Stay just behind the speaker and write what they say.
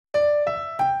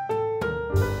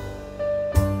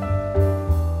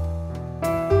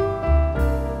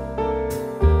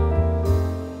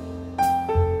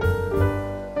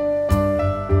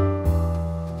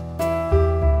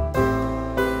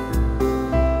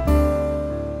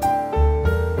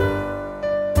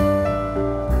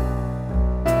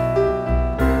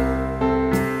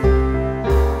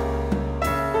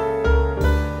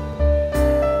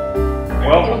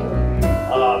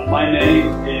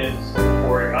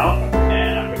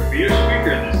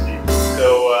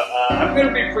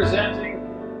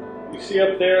see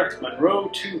up there, Monroe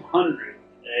 200,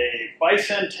 a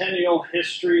bicentennial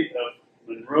history of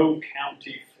Monroe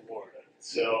County, Florida.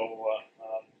 So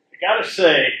I gotta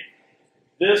say,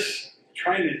 this,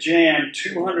 trying to jam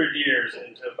 200 years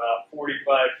into about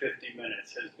 45, 50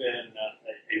 minutes has been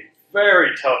a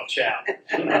very tough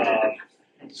challenge.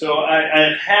 So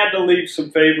I've had to leave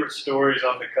some favorite stories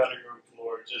on the cutting room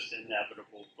floor, just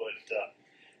inevitable.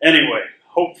 But anyway,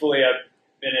 hopefully I've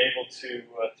been able to,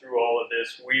 through all of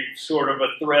this, weave sort of a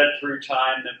thread through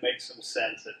time that makes some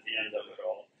sense at the end of it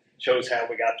all. Shows how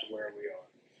we got to where we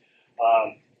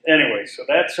are. Anyway, so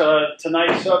that's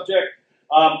tonight's subject.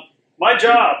 My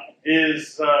job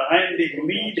is I am the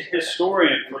lead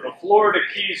historian for the Florida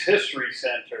Keys History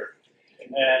Center.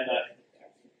 And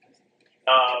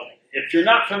if you're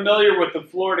not familiar with the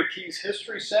Florida Keys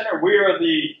History Center, we are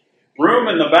the room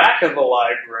in the back of the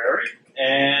library.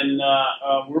 And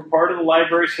we're part of the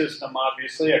library system,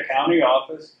 obviously, a county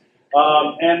office.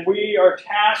 And we are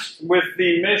tasked with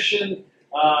the mission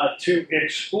to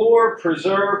explore,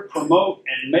 preserve, promote,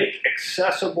 and make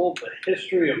accessible the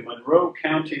history of Monroe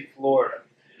County, Florida.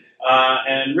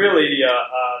 And really,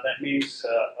 that means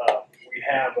we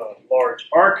have a large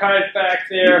archive back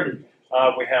there.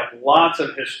 We have lots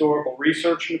of historical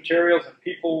research materials, and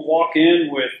people walk in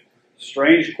with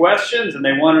strange questions, and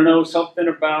they want to know something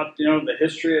about, the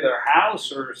history of their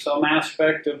house or some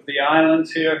aspect of the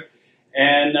islands here,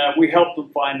 and we help them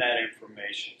find that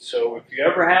information. So if you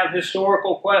ever have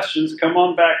historical questions, come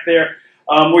on back there.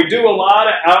 We do a lot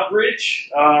of outreach.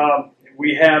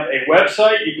 We have a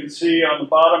website you can see on the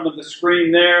bottom of the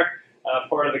screen there,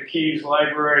 part of the Keys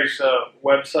Library's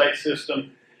website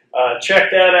system.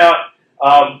 Check that out.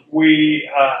 We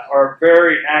are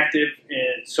very active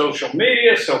in social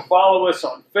media, so follow us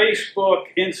on Facebook,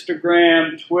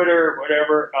 Instagram, Twitter,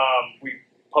 whatever. We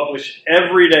publish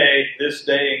every day, this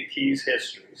day in Keys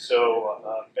history. So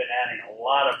I've been adding a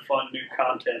lot of fun new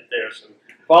content there, so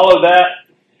follow that.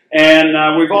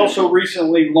 And we've also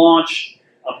recently launched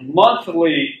a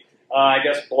monthly,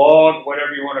 blog,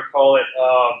 whatever you want to call it,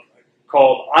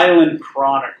 called Island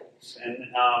Chronicles. And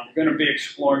we're going to be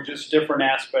exploring just different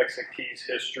aspects of Keys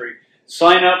history.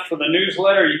 Sign up for the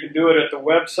newsletter. You can do it at the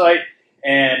website,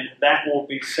 and that will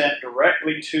be sent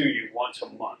directly to you once a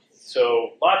month.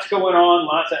 So lots going on,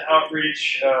 lots of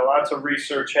outreach, lots of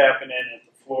research happening at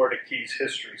the Florida Keys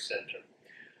History Center.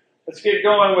 Let's get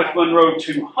going with Monroe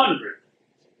 200.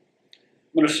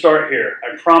 I'm going to start here.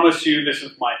 I promise you this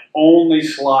is my only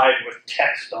slide with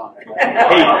text on it.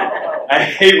 I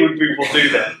hate when people do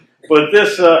that. But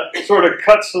this sort of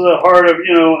cuts to the heart of,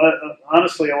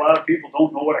 honestly, a lot of people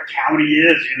don't know what a county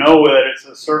is. You know that it's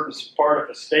a certain part of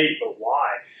a state, but why?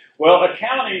 Well, a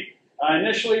county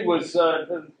initially was,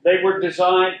 they were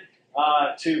designed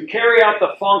to carry out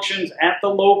the functions at the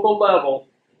local level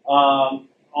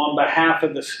on behalf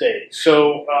of the state.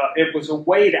 So it was a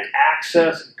way to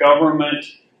access government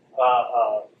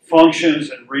functions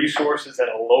and resources at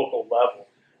a local level.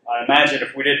 I imagine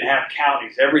if we didn't have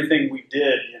counties, everything we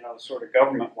did, sort of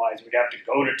government-wise, we'd have to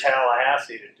go to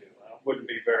Tallahassee to do. It wouldn't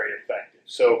be very effective.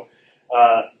 So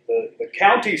the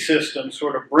county system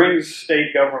sort of brings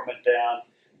state government down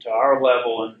to our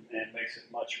level and makes it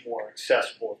much more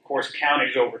accessible. Of course,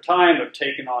 counties over time have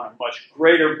taken on a much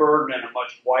greater burden and a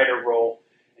much wider role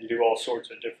and do all sorts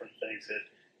of different things that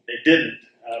they didn't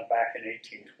back in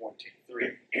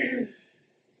 1823.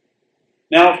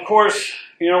 Now, of course,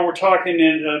 we're talking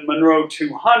in Monroe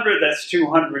 200, that's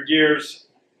 200 years.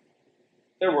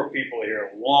 There were people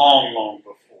here long, long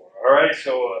before, all right?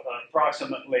 So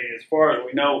approximately, as far as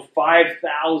we know,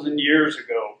 5,000 years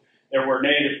ago, there were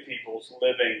native peoples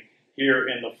living here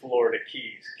in the Florida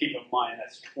Keys. Keep in mind,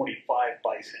 that's 25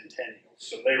 bicentennials,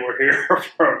 so they were here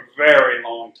for a very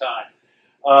long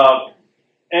time.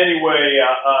 Anyway,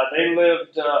 they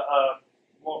lived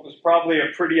what was probably a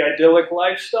pretty idyllic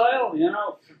lifestyle,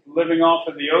 living off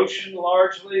of the ocean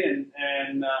largely,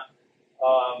 and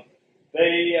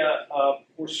they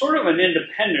were sort of an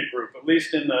independent group, at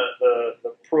least in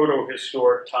the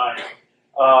proto-historic time.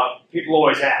 People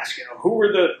always ask, who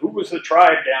was the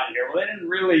tribe down here? Well,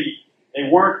 they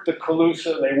weren't the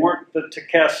Calusa, they weren't the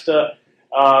Tequesta,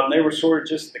 they were sort of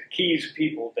just the Keys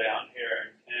people down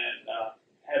here, and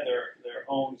had their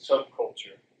own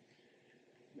subculture.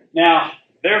 Now,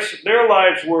 their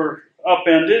lives were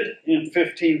upended in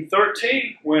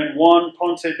 1513 when Juan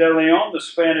Ponce de Leon, the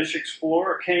Spanish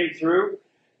explorer, came through,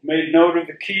 made note of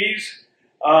the Keys.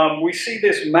 We see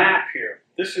this map here.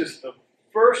 This is the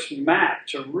first map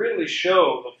to really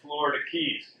show the Florida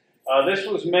Keys. This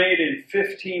was made in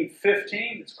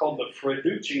 1515. It's called the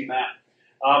Freducci map.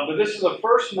 But this is the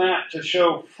first map to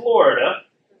show Florida,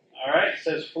 All right, it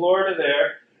says Florida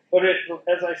there. But it,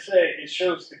 as I say, it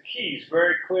shows the keys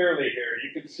very clearly here.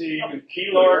 You can see even Key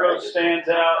Largo stands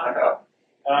out.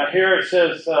 Here it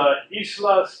says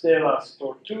Islas de las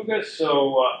Tortugas,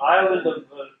 so island of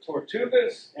the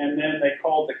Tortugas, and then they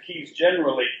called the keys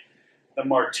generally the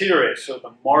Martires, so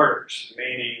the martyrs,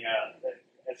 meaning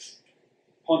as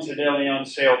Ponce de Leon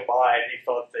sailed by, he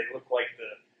thought they looked like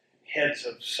the heads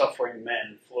of suffering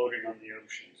men floating on the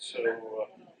ocean. So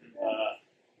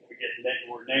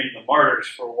were named the martyrs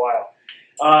for a while.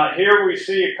 Here we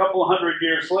see a couple hundred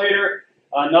years later,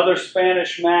 another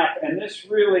Spanish map, and this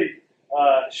really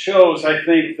shows, I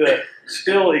think, the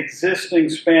still existing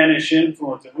Spanish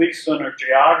influence, at least on our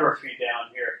geography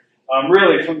down here.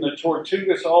 Really, from the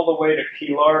Tortugas all the way to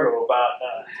Key Largo, about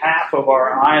half of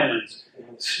our islands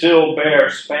still bear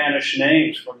Spanish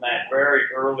names from that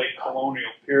very early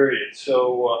colonial period.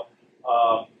 So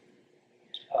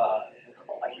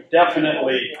we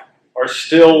definitely are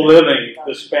still living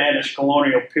the Spanish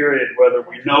colonial period, whether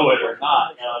we know it or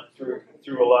not,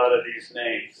 through a lot of these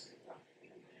names.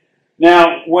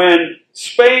 Now, when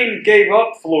Spain gave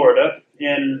up Florida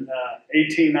in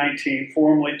 1819,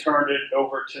 formally turned it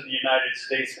over to the United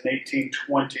States in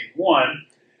 1821,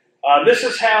 this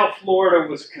is how Florida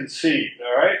was conceived,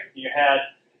 all right? You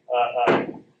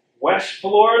had West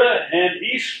Florida and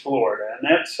East Florida, and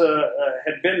that's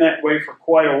had been that way for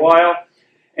quite a while.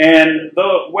 And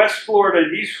the West Florida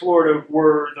and East Florida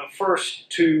were the first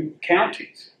two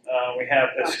counties. We have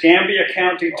Escambia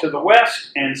County to the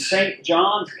west and St.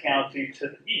 Johns County to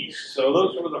the east. So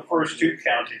those were the first two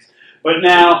counties. But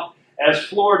now, as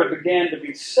Florida began to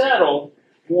be settled,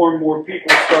 more and more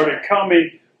people started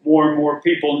coming, more and more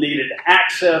people needed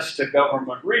access to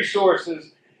government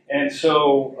resources, and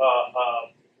so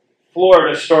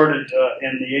Florida started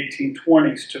in the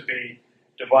 1820s to be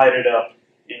divided up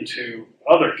into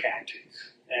other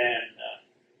counties. And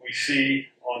we see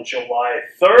on July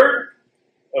 3rd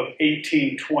of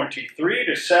 1823,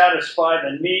 to satisfy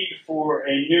the need for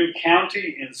a new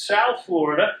county in South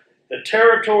Florida, the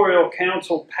Territorial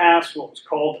Council passed what was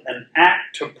called an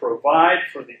Act to provide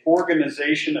for the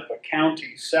organization of a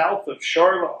county south of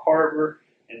Charlotte Harbor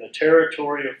in the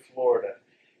territory of Florida.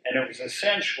 And it was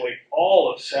essentially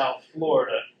all of South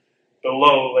Florida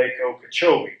below Lake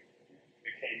Okeechobee.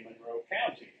 Became Monroe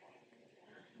County.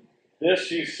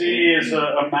 This, you see, is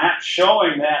a map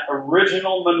showing that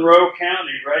original Monroe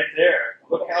County right there.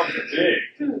 Look how big.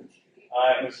 It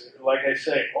was, like I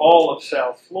say, all of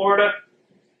South Florida.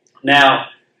 Now,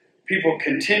 people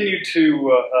continue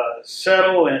to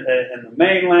settle in the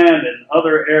mainland and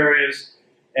other areas,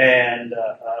 and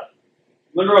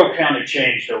Monroe County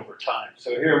changed over time. So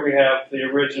here we have the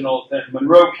original, then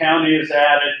Monroe County is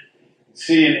added.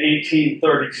 See, in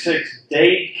 1836,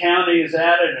 Dade County is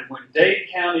added, and when Dade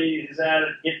County is added,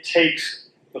 it takes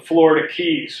the Florida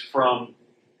Keys from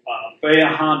Bay of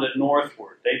Honda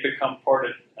northward. They become part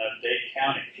of Dade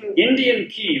County. Indian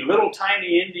Key, little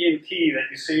tiny Indian Key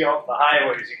that you see off the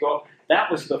highways, you go,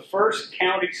 that was the first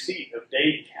county seat of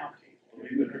Dade County,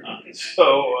 believe it or not.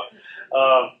 So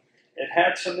it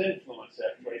had some influence,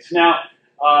 that place. Now,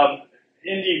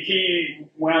 Indian Key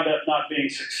wound up not being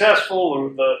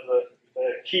successful. The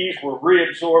keys were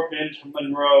reabsorbed into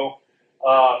Monroe,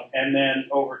 and then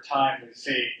over time we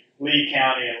see Lee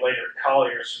County and later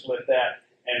Collier split that,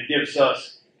 and gives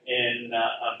us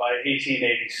by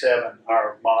 1887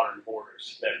 our modern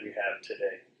borders that we have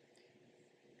today.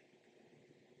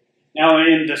 Now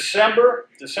in December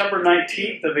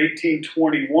 19th of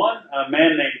 1821, a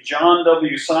man named John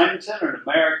W. Simonton, an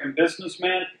American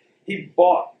businessman, he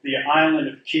bought the island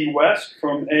of Key West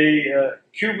from a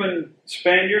Cuban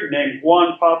Spaniard named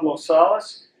Juan Pablo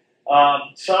Salas.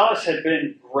 Salas had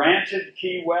been granted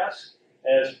Key West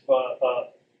as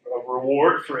a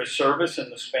reward for his service in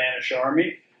the Spanish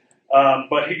army,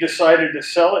 but he decided to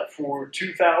sell it for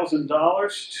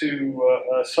 $2,000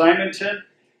 to Simonton,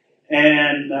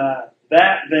 and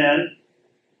that then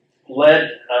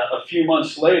led a few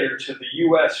months later to the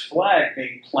U.S. flag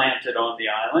being planted on the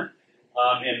island.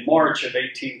 In March of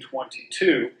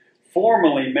 1822,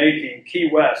 formally making Key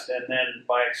West, and then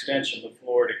by extension the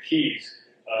Florida Keys,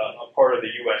 a part of the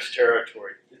U.S.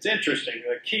 territory. It's interesting,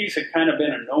 the Keys had kind of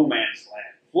been a no man's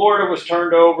land. Florida was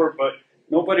turned over, but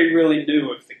nobody really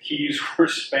knew if the Keys were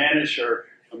Spanish or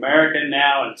American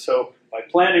now, and so by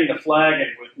planting the flag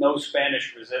and with no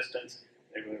Spanish resistance,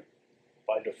 they were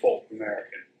by default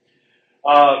American.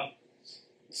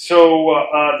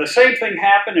 The same thing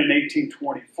happened in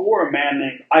 1824. A man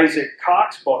named Isaac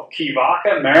Cox bought Key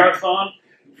Vaca Marathon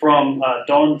from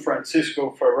Don Francisco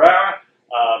Ferrara.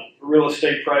 Real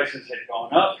estate prices had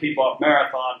gone up. He bought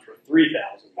Marathon for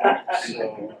 $3,000.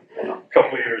 So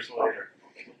couple of years later.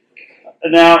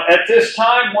 Now, at this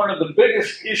time, one of the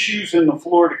biggest issues in the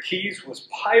Florida Keys was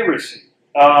piracy.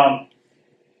 Now,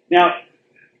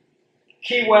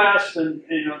 Key West and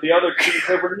the other keys,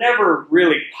 there were never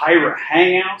really pirate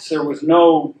hangouts. There was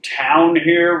no town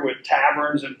here with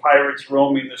taverns and pirates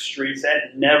roaming the streets.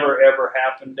 That never ever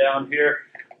happened down here.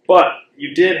 But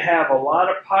you did have a lot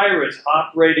of pirates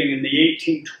operating in the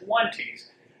 1820s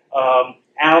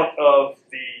out of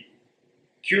the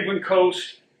Cuban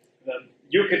coast, the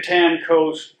Yucatan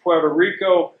coast, Puerto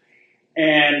Rico,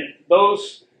 and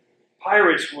those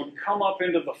pirates would come up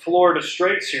into the Florida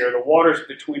Straits here, the waters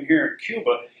between here and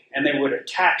Cuba, and they would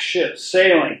attack ships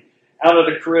sailing out of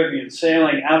the Caribbean,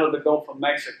 sailing out of the Gulf of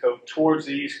Mexico towards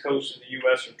the east coast of the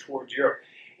U.S. or towards Europe.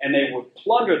 And they would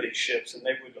plunder these ships, and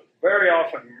they would very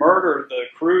often murder the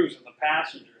crews and the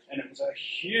passengers. And it was a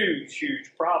huge,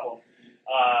 huge problem.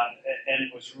 And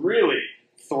it was really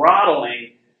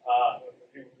throttling,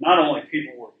 not only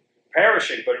people were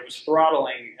perishing, but it was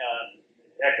throttling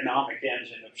economic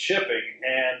engine of shipping,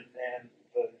 and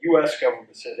the U.S.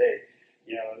 government said, hey,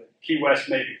 Key West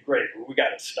may be great, but we got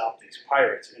to stop these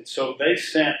pirates. And so they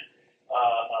sent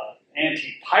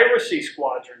anti-piracy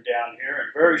squadron down here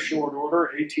in very short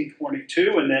order,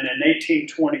 1822, and then in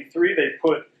 1823 they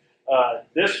put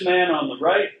this man on the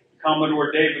right,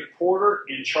 Commodore David Porter,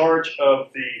 in charge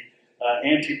of the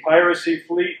anti-piracy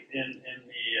fleet in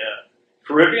the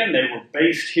Caribbean. They were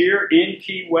based here in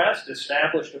Key West,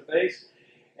 established a base.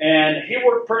 And he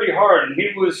worked pretty hard, and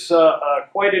he was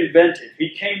quite inventive. He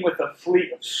came with a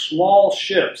fleet of small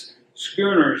ships,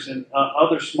 schooners and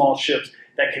other small ships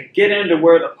that could get into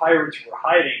where the pirates were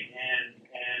hiding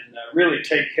and really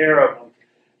take care of them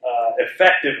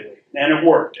effectively. And it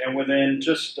worked. And within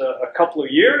just a couple of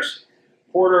years,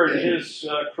 Porter and his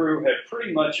crew had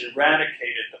pretty much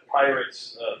eradicated the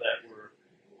pirates that were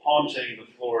haunting the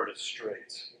Florida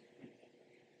Straits.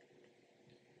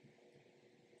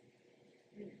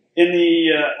 In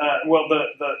the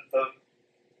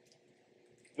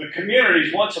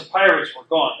communities, once the pirates were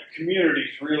gone, the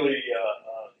communities really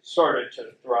started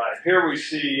to thrive. Here we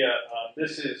see,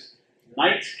 this is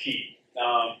Knights Key.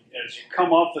 As you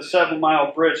come off the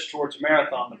 7-mile bridge towards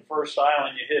Marathon, the first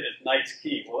island you hit is Knights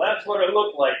Key. Well, that's what it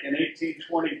looked like in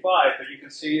 1825, but you can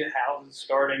see houses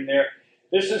starting there.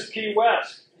 This is Key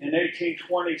West in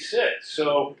 1826.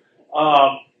 So,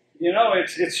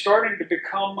 it's starting to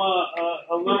become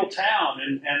a little town,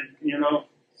 and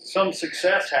some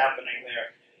success happening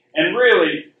there. And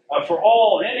really,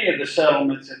 for any of the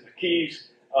settlements in the Keys,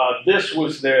 this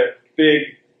was their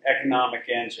big economic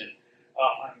engine.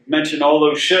 I mentioned all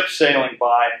those ships sailing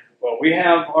by. Well, we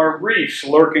have our reefs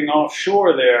lurking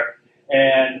offshore there,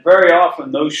 and very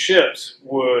often those ships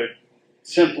would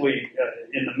simply,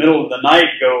 in the middle of the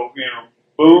night, go,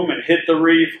 boom, and hit the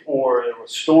reef, or a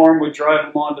storm would drive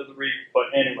them onto the reef.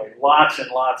 But anyway, lots and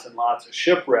lots and lots of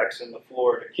shipwrecks in the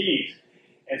Florida Keys.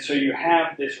 And so you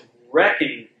have this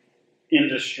wrecking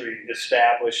industry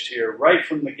established here right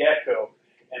from the get-go.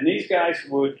 And these guys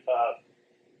would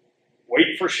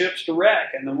wait for ships to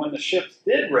wreck. And then when the ships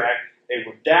did wreck, they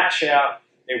would dash out,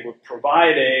 they would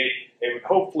provide aid, they would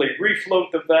hopefully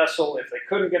refloat the vessel. If they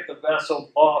couldn't get the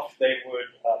vessel off, they would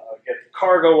get the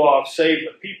cargo off, save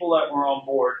the people that were on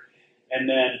board, and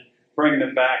then bring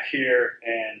them back here.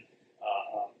 And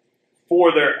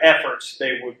for their efforts,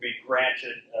 they would be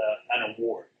granted an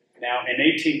award. Now, in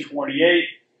 1828,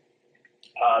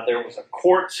 there was a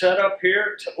court set up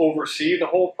here to oversee the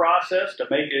whole process, to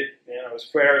make it as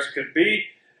fair as could be.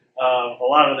 A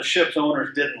lot of the ship's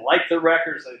owners didn't like the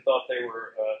wreckers. They thought they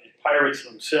were pirates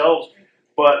themselves.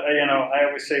 But, I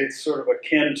always say it's sort of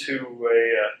akin to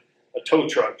a tow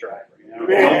truck driver.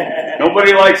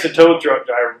 Nobody likes a tow truck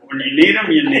driver. When you need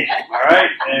them, you need them, all right?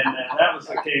 And that was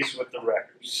the case with the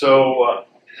wreckers. So,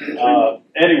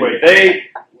 anyway, they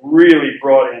really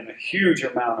brought in a huge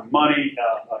amount of money.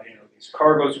 These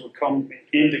cargoes would come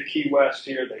into Key West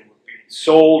here. They would be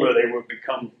sold, or they would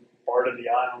become part of the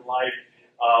island life.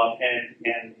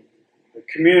 And the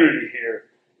community here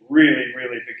really,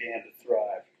 really began to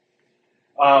thrive.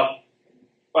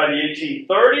 By the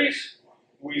 1830s,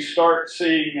 we start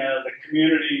seeing the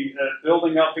community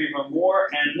building up even more.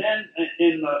 And then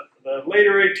in the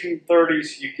later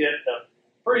 1830s, you get a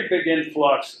pretty big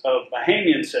influx of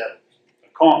Bahamian settlers. The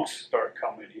Conks start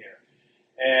coming here.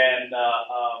 And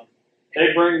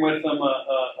they bring with them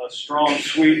a strong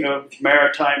suite of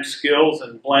maritime skills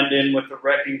and blend in with the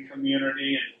wrecking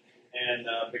community and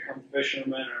become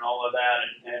fishermen and all of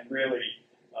that, and really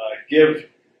give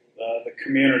the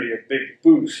community a big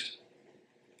boost.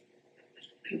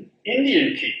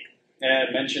 Indian Key, and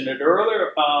I mentioned it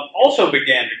earlier, also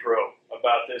began to grow a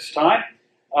about this time.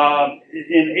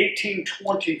 In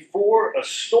 1824, a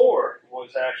store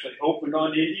was actually opened on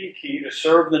Indian Key to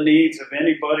serve the needs of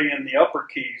anybody in the Upper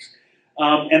Keys.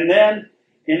 And then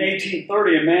in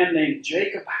 1830, a man named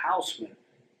Jacob Houseman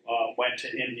went to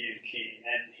Indian Key,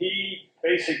 and he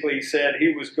basically said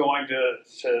he was going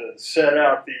to set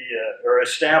out or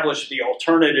establish the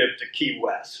alternative to Key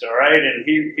West, all right? And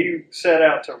he set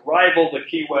out to rival the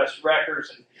Key West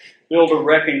wreckers and build a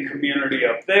wrecking community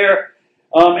up there,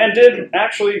 and did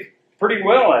actually pretty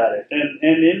well at it.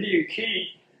 And Indian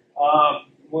Key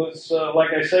was,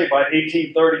 like I say, by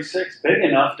 1836, big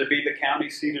enough to be the county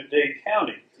seat of Dade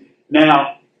County.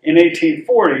 Now, in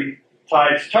 1840,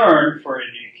 tides turned for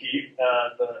Indian Key.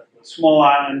 The small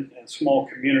island and small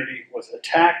community was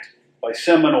attacked by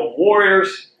Seminole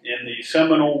warriors in the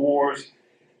Seminole Wars,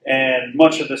 and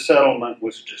much of the settlement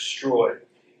was destroyed.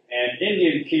 And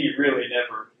Indian Key really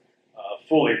never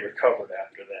fully recovered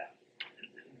after that.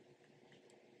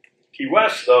 Key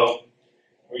West, though,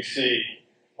 we see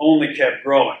only kept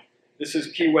growing. This is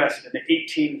Key West in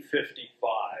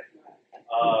 1855.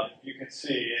 You can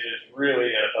see it is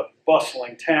really a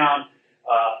bustling town.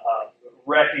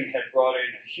 Wrecking had brought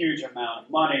in a huge amount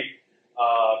of money.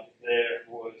 There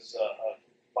was,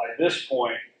 by this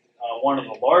point, one of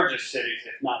the largest cities,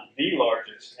 if not the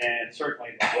largest, and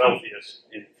certainly the wealthiest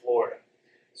in Florida.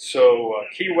 So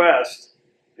Key West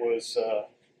was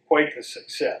quite the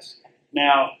success.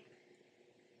 Now,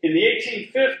 in the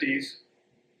 1850s,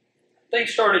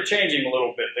 things started changing a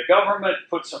little bit. The government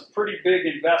put some pretty big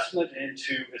investment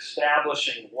into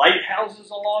establishing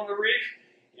lighthouses along the reef.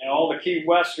 You know, all the Key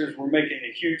Westers were making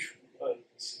a huge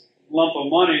lump of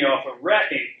money off of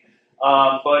wrecking,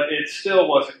 but it still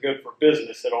wasn't good for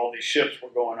business that all these ships were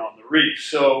going on the reef.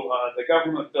 So the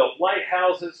government built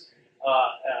lighthouses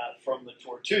from the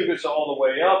Tortugas all the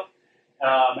way up,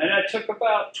 and it took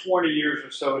about 20 years or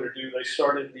so to do. They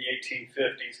started in the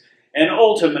 1850s, and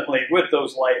ultimately, with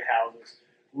those lighthouses,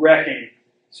 wrecking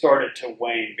started to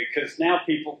wane because now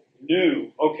people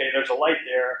knew, okay, there's a light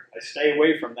there, I stay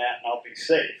away from that and I'll be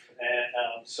safe.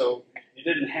 And so you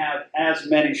didn't have as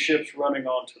many ships running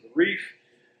onto the reef.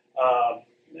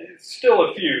 Still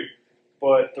a few,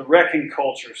 but the wrecking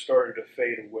culture started to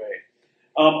fade away.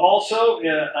 Also,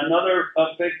 another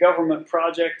big government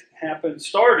project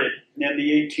started in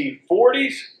the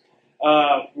 1840s.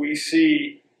 We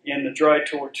see in the Dry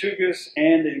Tortugas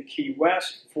and in Key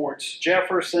West, Forts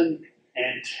Jefferson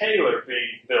and Taylor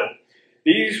being built.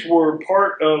 These were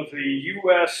part of the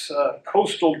U.S.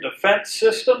 Coastal Defense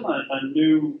System, a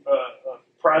new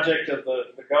project of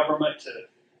the government to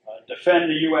defend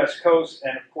the U.S. coast.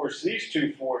 And, of course, these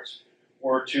two forts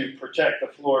were to protect the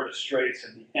Florida Straits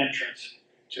and the entrance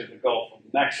to the Gulf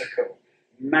of Mexico.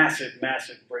 Massive,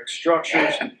 massive brick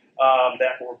structures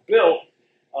that were built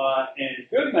in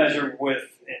good measure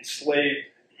with enslaved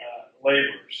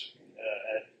laborers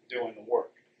doing the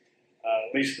work,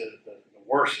 at least the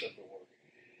worst of the work.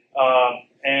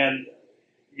 And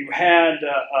you had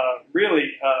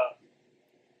really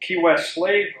Key West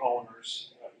slave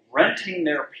owners renting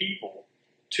their people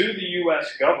to the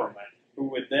U.S. government, who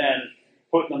would then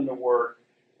put them to work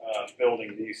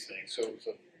building these things. So it was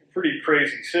a pretty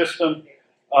crazy system.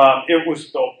 It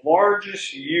was the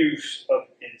largest use of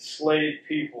enslaved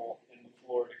people in the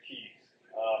Florida Keys.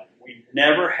 We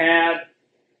never had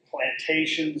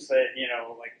plantations that, you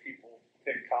know, like people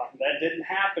pick cotton. That didn't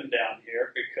happen down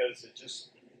here because it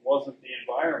just wasn't the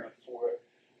environment for it.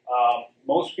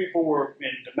 Most people were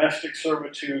in domestic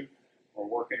servitude or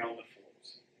working on the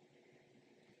forts.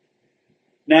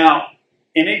 Now,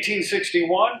 in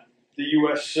 1861, the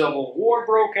U.S. Civil War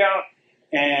broke out,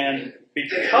 and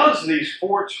because these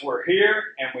forts were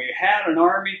here and we had an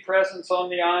Army presence on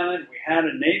the island, we had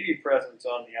a Navy presence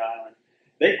on the island,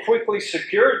 they quickly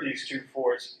secured these two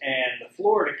forts, and the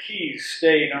Florida Keys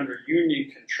stayed under Union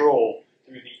control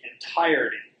through the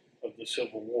entirety of the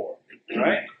Civil War,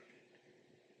 right?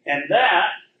 And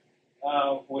that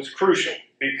was crucial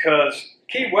because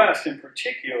Key West in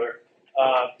particular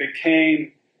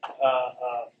became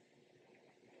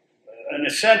an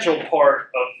essential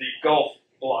part of the Gulf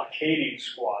blockading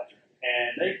squadron.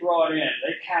 And they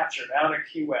captured out of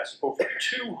Key West over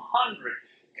 200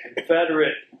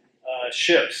 Confederate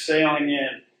ships sailing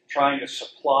in, trying to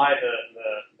supply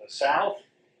the South.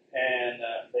 And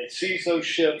they seized those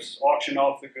ships, auctioned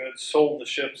off the goods, sold the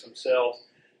ships themselves.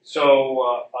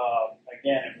 So,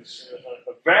 again, it was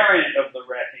a variant of the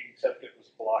wrecking, except it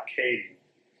was blockading.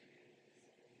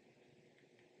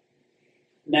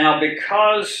 Now,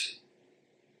 because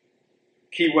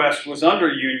Key West was under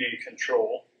Union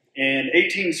control, in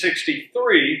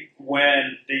 1863,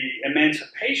 when the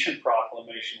Emancipation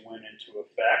Proclamation went into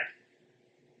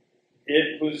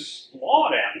it was law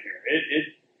down here.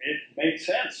 It made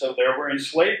sense. So there were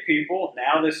enslaved people.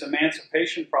 Now this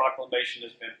Emancipation Proclamation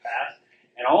has been passed,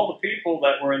 and all the people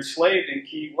that were enslaved in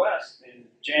Key West in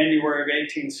January of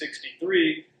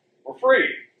 1863 were free.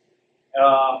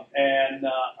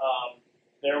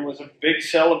 There was a big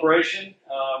celebration.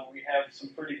 We have some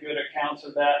pretty good accounts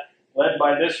of that, led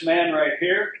by this man right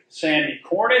here, Sandy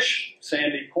Cornish.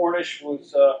 Sandy Cornish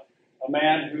was a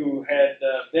man who had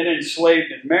been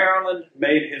enslaved in Maryland,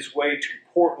 made his way to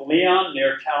Port Leon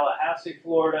near Tallahassee,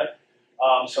 Florida.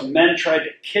 Some men tried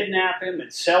to kidnap him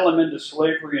and sell him into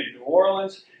slavery in New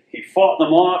Orleans. He fought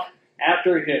them off.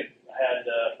 After he had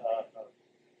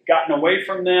gotten away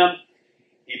from them,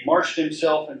 he marched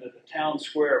himself into the town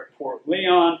square of Port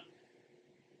Leon,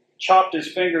 chopped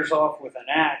his fingers off with an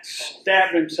axe,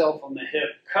 stabbed himself on the hip,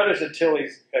 cut his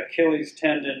Achilles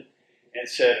tendon, and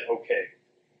said, "Okay,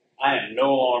 I am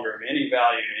no longer of any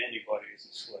value to anybody as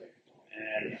a slave."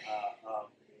 And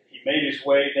he made his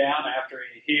way down. After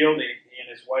he healed, he and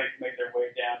his wife made their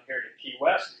way down here to Key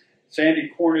West. Sandy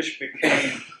Cornish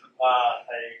became a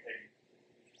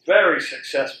very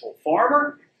successful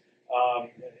farmer.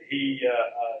 The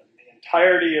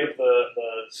entirety of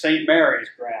the St. Mary's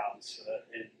grounds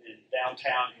in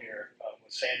downtown here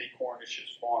was Sandy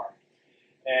Cornish's farm,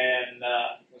 and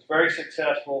was very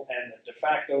successful, and the de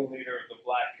facto leader of the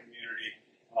black community.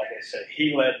 Like I said,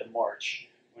 he led the march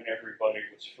when everybody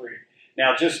was free.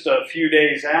 Now, just a few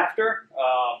days after,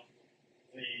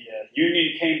 the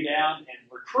Union came down and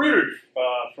recruited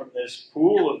from this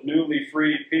pool of newly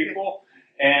freed people,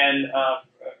 and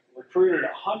recruited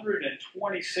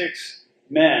 126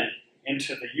 men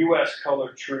into the U.S.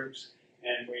 colored troops,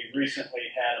 and we recently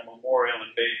had a memorial in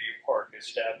Bayview Park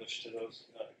established to those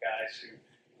guys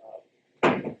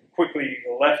who quickly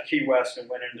left Key West and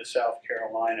went into South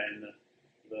Carolina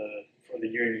for the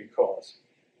Union cause.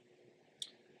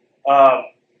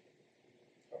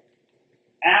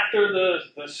 After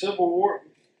the Civil War,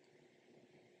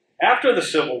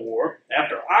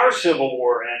 after our Civil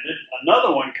War ended,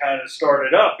 another one kind of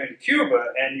started up in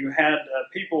Cuba, and you had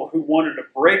people who wanted to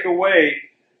break away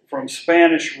from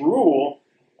Spanish rule,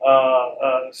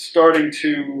 starting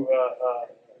to,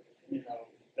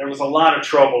 there was a lot of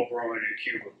trouble brewing in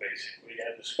Cuba, basically. You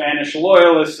had the Spanish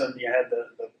loyalists, and you had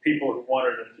the people who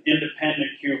wanted an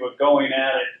independent Cuba going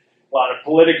at it, a lot of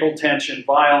political tension,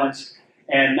 violence,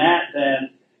 and that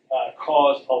then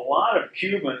caused a lot of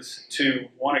Cubans to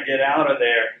want to get out of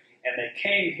there, and they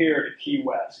came here to Key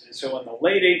West. And so in the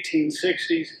late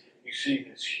 1860s, you see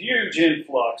this huge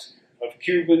influx of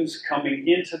Cubans coming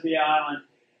into the island,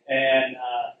 and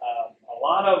a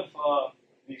lot of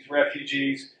these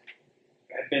refugees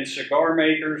had been cigar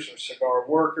makers or cigar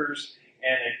workers,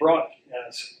 and they brought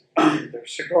their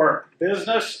cigar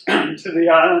business to the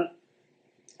island,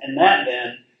 and that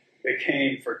then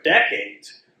became, for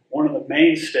decades, one of the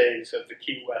mainstays of the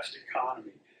Key West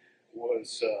economy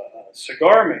was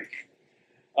cigar making.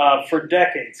 For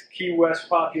decades, Key West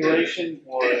population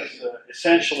was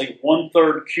essentially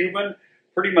 1/3 Cuban.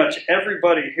 Pretty much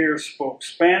everybody here spoke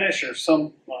Spanish or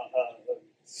some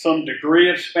degree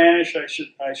of Spanish,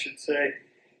 I should say.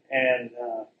 And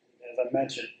as I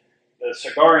mentioned, the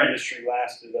cigar industry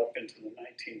lasted up into the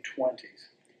 1920s.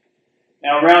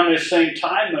 Now, around this same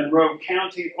time, Monroe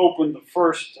County opened the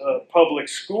first public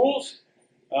schools.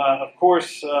 Of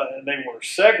course, they were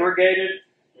segregated.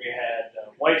 We had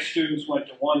white students went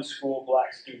to one school,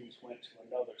 black students went to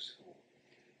another school.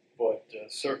 But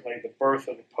certainly the birth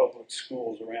of the public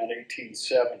schools around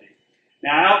 1870.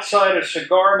 Now, outside of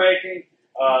cigar making,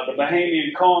 the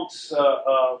Bahamian conchs,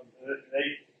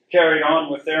 they carried on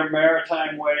with their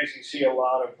maritime ways. You see a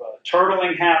lot of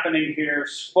turtling happening here.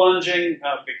 Sponging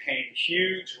became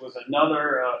huge, was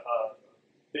another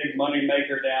big money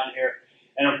maker down here.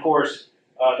 And of course,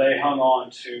 they hung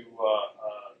on to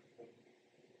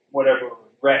whatever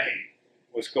wrecking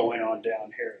was going on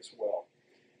down here as well.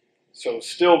 So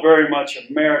still very much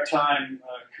a maritime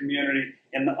community.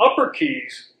 In the Upper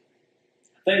Keys,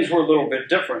 things were a little bit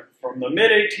different. From the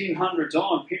mid-1800s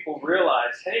on, people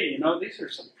realized, hey, these are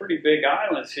some pretty big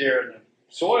islands here, and the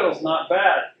soil's not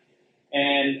bad.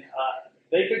 And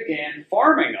they began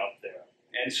farming up there.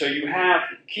 And so you have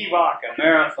Key Vaca,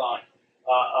 Marathon,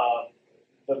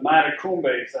 the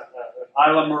Matacumbes,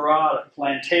 Isla Morada,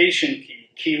 Plantation Key,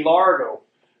 Key Largo.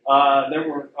 There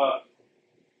were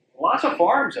lots of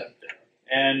farms up there.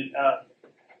 And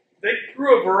they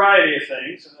grew a variety of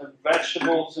things,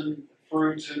 vegetables and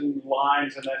fruits and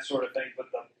limes and that sort of thing, but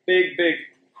the big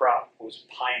crop was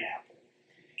pineapple.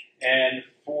 And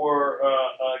for,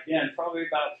 again, probably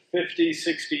about 50,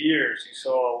 60 years, you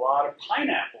saw a lot of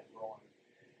pineapple growing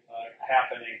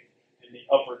happening in in the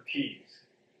Upper Keys.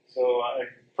 So a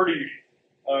pretty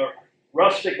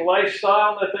rustic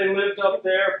lifestyle that they lived up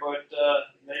there, but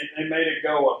they made a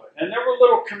go of it. And there were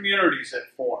little communities that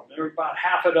formed. There were about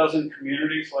half a dozen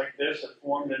communities like this that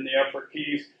formed in the Upper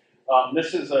Keys.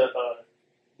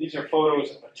 These are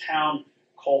photos of a town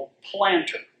called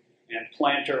Planter, and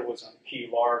Planter was on Key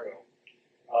Largo.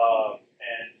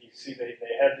 And you see they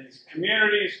had these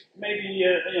communities, maybe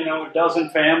a dozen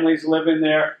families living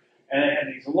there, and they had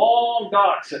these long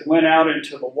docks that went out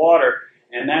into the water,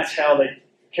 and that's how they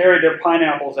carried their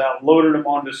pineapples out, loaded them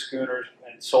onto schooners,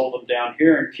 and sold them down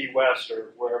here in Key West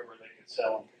or wherever they could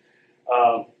sell them.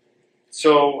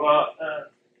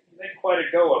 Made quite a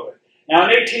go of it. Now,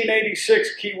 in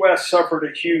 1886, Key West suffered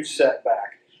a huge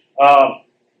setback.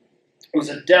 It was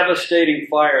a devastating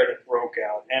fire that broke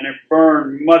out, and it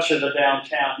burned much of the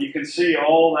downtown. You can see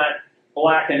all that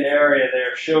blackened area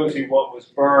there shows you what was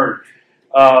burned.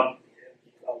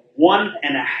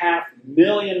 $1.5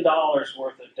 million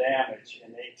worth of damage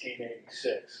in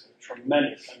 1886.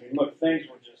 Tremendous. I mean, look, things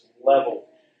were just leveled.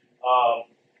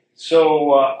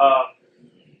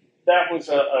 That was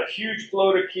a huge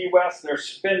blow to Key West.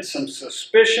 There's been some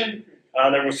suspicion.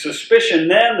 There was suspicion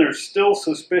then. There's still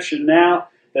suspicion now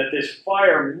that this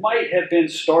fire might have been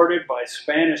started by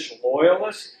Spanish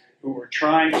loyalists who were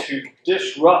trying to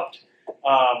disrupt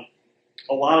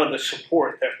a lot of the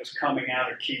support that was coming out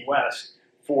of Key West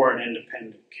for an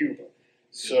independent Cuba.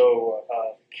 So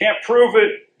can't prove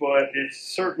it, but it's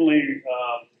certainly,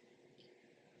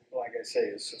 like I say,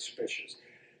 is suspicious.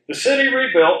 The city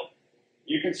rebuilt.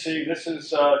 You can see this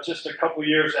is just a couple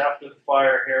years after the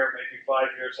fire here, maybe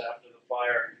 5 years after the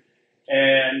fire.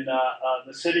 And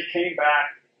the city came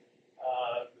back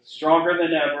stronger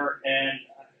than ever. And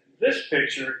this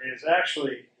picture is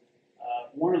actually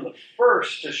one of the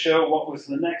first to show what was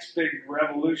the next big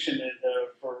revolution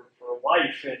for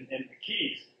life in the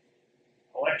Keys: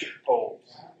 electric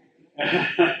poles.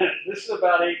 This is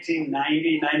about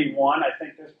 1890, 91. I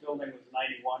think this building was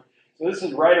 91. So this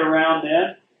is right around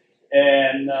then.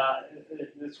 And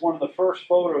it's one of the first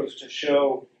photos to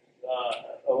show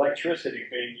electricity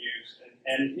being used.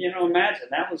 And imagine,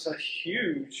 that was a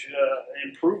huge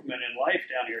improvement in life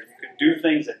down here. You could do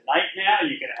things at night now.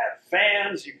 You could have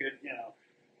fans. You could,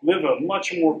 live a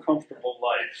much more comfortable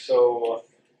life. So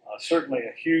certainly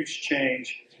a huge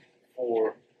change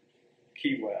for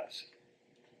Key West.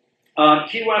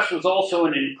 Key West was also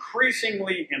an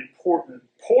increasingly important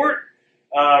port.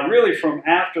 Really from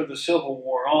after the Civil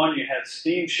War on, you had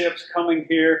steamships coming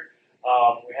here.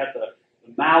 We had the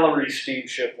Mallory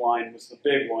steamship line was the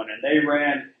big one, and they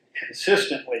ran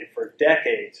consistently for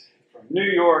decades from New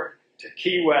York to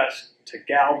Key West to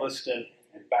Galveston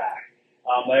and back.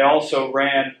 They also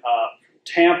ran from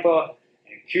Tampa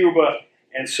and Cuba,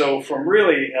 and so from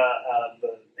really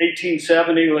the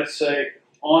 1870, let's say,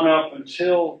 on up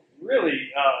until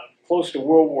really close to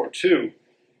World War II,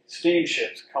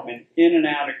 steamships coming in and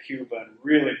out of Cuba and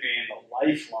really being the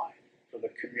lifeline for the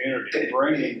community,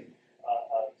 bringing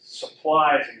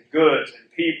supplies and goods and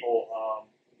people,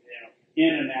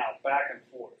 in and out, back and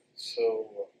forth.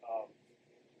 So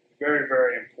very,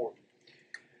 very important.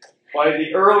 By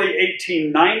the early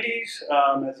 1890s,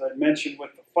 as I mentioned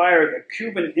with the fire, the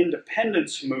Cuban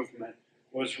independence movement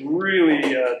was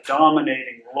really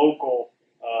dominating local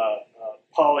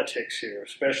politics here,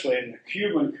 especially in the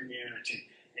Cuban community.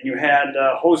 And you had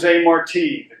Jose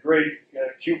Marti, the great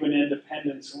Cuban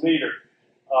independence leader,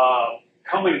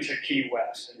 coming to Key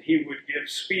West, and he would give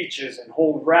speeches and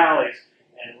hold rallies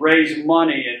and raise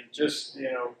money and just,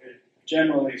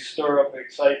 generally stir up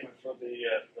excitement for the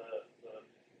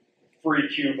Free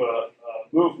Cuba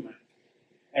movement.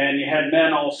 And you had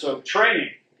men also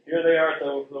training. Here they are at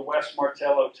the West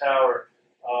Martello Tower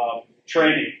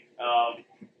training,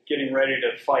 getting ready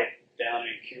to fight down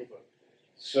in Cuba.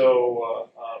 So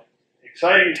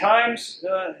exciting times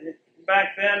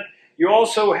back then. You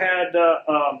also had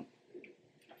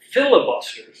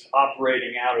filibusters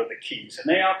operating out of the Keys, and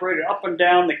they operated up and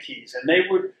down the Keys, and they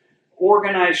would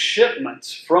organize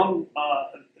shipments from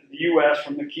the U.S.,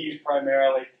 from the Keys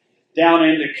primarily, down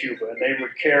into Cuba, and they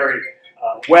would carry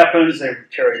weapons, they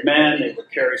would carry men, they would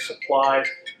carry supplies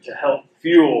to help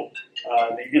fuel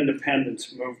the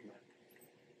independence movement.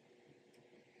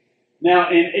 Now,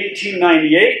 in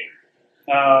 1898,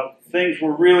 things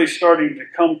were really starting to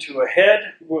come to a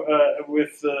head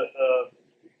with the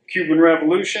Cuban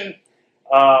Revolution.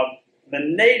 The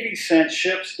Navy sent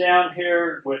ships down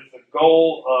here with the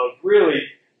goal of really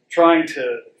trying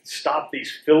to stop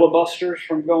these filibusters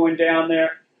from going down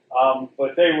there.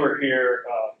 But they were here,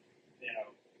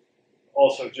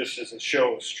 also just as a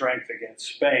show of strength against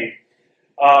Spain.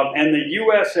 And the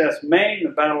USS Maine,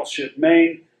 the battleship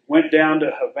Maine, went down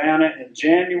to Havana in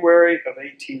January of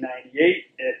 1898.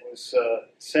 It was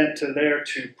sent to there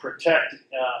to protect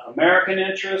American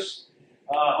interests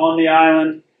on the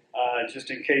island, just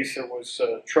in case there was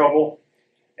trouble.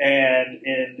 And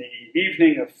in the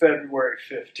evening of February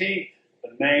 15th,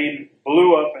 the Maine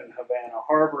blew up in Havana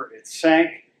Harbor. It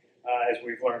sank, as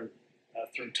we've learned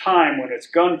through time, when its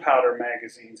gunpowder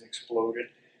magazines exploded.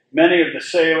 Many of the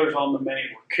sailors on the Maine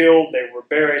were killed. They were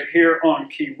buried here on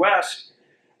Key West.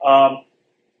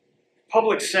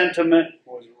 Public sentiment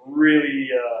was really,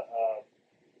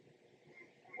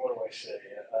 what do I say,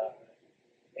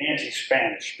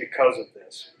 anti-Spanish because of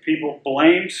this. People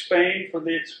blamed Spain for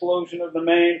the explosion of the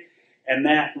Maine, and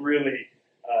that really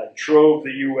drove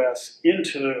the U.S.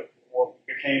 into what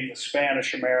became the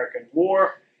Spanish-American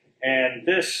War. And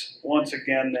this, once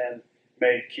again, then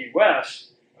made Key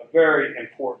West a very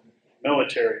important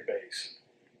military base.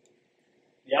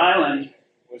 The island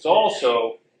was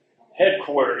also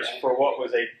headquarters for what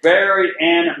was a very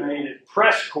animated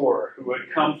press corps who had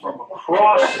come from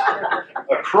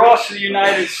across the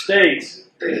United States,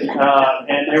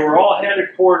 and they were all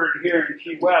headquartered here in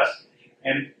Key West,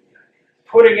 and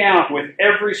putting out with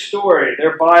every story,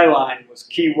 their byline was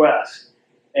Key West.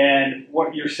 And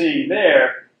what you're seeing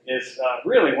there is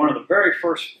really one of the very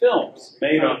first films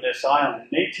made on this island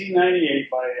in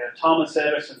 1898 by Thomas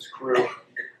Edison's crew,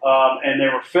 and they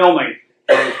were filming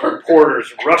those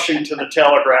reporters rushing to the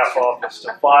telegraph office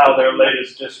to file their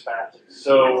latest dispatches.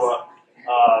 So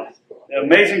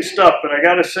amazing stuff, but I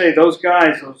got to say, those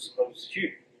guys, those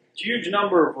huge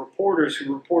number of reporters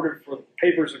who reported for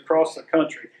papers across the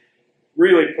country,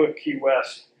 really put Key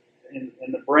West in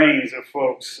the brains of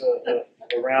folks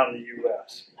around the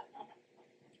U.S.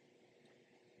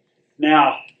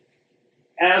 Now,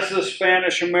 as the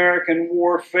Spanish-American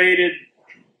War faded,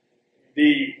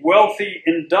 the wealthy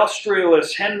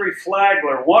industrialist Henry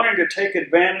Flagler, wanting to take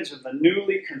advantage of the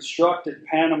newly constructed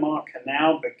Panama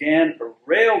Canal, began a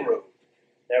railroad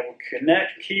that would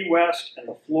connect Key West and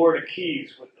the Florida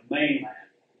Keys with the mainland.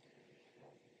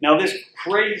 Now, this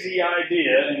crazy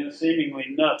idea, and a seemingly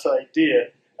nuts idea,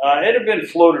 it had been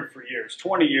floated for years,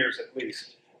 20 years at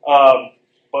least.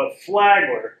 But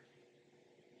Flagler,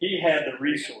 he had the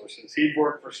resources. He'd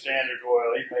worked for Standard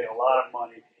Oil. He made a lot of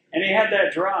money. And he had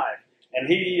that drive. And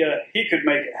he could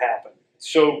make it happen.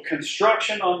 So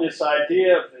construction on this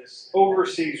idea of this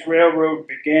overseas railroad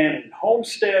began in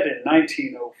Homestead in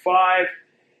 1905.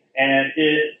 And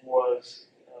it was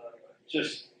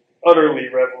just utterly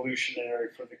revolutionary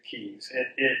for the Keys.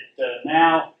 It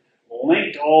now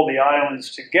linked all the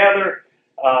islands together.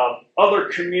 Other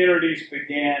communities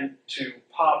began to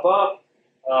pop up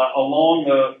along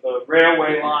the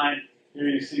railway line. Here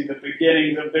you see the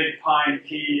beginnings of Big Pine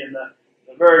Key and the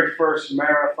very first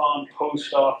Marathon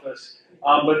post office.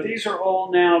 But these are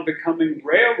all now becoming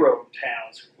railroad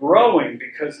towns, growing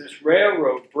because this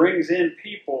railroad brings in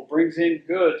people, brings in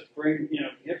goods,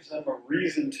 gives them a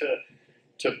reason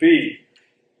to be.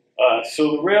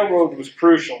 So the railroad was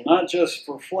crucial, not just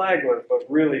for Flagler, but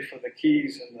really for the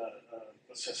Keys and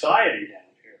the society down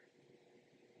here.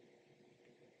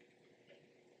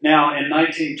 Now, in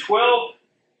 1912,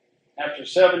 after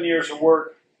 7 years of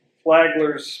work,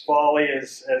 Flagler's Folly,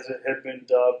 as it had been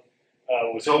dubbed,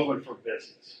 was open for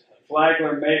business.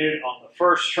 Flagler made it on the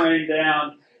first train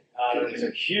down. There was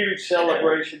a huge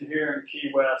celebration here in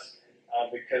Key West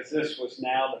because this was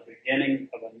now the beginning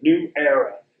of a new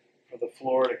era for the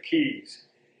Florida Keys.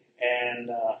 And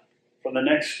for the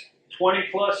next 20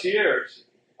 plus years,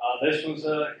 this was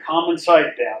a common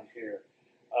sight down here.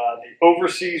 The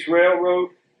Overseas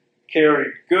Railroad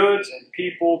carried goods and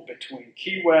people between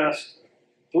Key West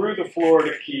through the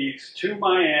Florida Keys to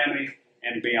Miami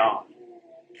and beyond.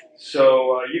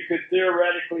 So you could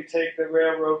theoretically take the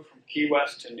railroad from Key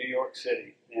West to New York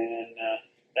City, and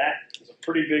that was a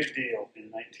pretty big deal in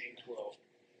 1912.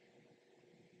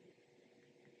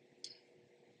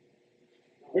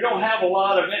 We don't have a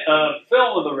lot of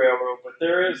film of the railroad, but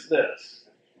there is this.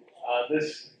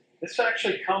 This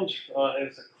actually comes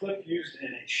as a clip used in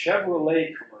a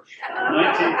Chevrolet commercial in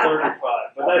 1935.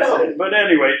 But that's it. But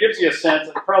anyway, it gives you a sense.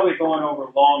 It's probably going over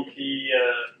Long Key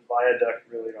Viaduct.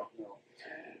 Really don't know.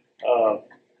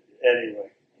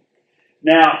 Anyway,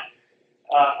 now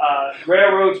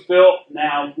railroads built.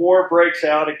 Now war breaks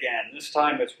out again. This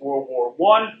time it's World War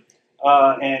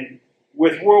I, and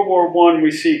with World War I,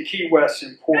 we see Key West's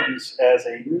importance as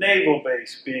a naval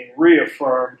base being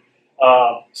reaffirmed.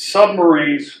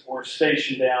 Submarines were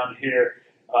stationed down here.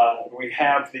 We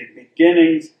have the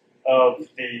beginnings of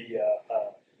the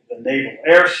Naval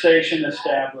Air Station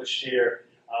established here.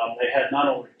 They had not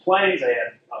only planes, they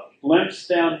had blimps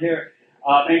down here.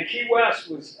 And Key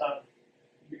West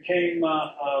became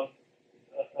a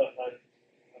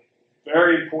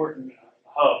very important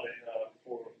hub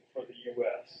for the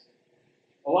U.S.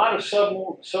 A lot of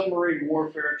submarine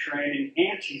warfare training,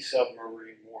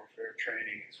 anti-submarine warfare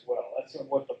training as well. That's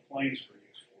what the planes were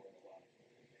used for a lot.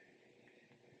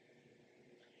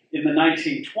 In the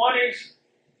 1920s,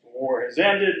 the war has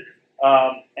ended,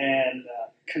 and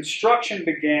construction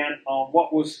began on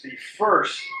what was the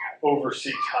first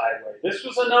overseas highway. This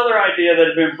was another idea that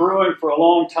had been brewing for a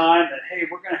long time, that, hey,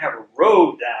 we're going to have a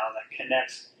road down that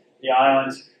connects the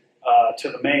islands to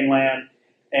the mainland.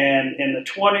 And in the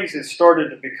 20s, it started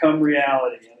to become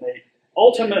reality. And they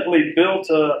ultimately built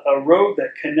a road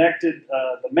that connected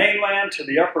the mainland to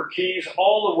the Upper Keys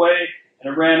all the way,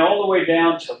 and it ran all the way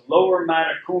down to Lower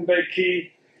Matecumbe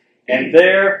Key. And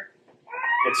there,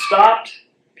 it stopped.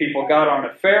 People got on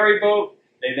a ferry boat.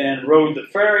 They then rode the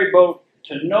ferry boat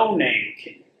to No Name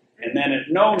Key. And then at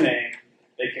No Name,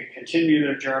 they could continue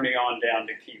their journey on down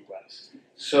to Key West.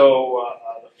 So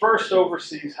the first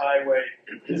overseas highway,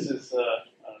 this is the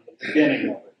beginning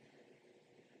of it.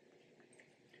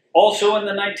 Also in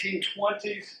the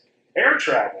 1920s, air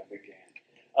travel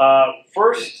began.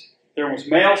 First, there was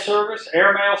mail service,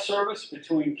 air mail service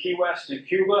between Key West and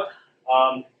Cuba.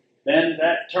 Then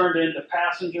that turned into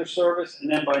passenger service, and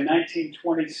then by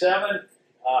 1927,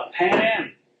 Pan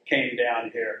Am came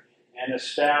down here and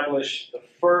established the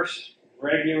first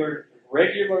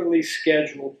regularly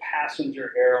scheduled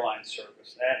passenger airline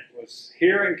service. That was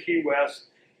here in Key West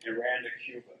and ran to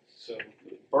Cuba. So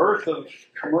the birth of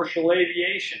commercial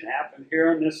aviation happened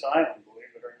here on this island,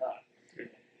 believe it or not.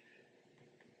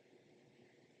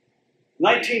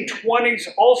 1920s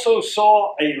also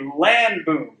saw a land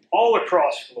boom all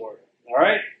across Florida, all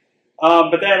right?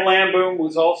 But that land boom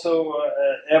was also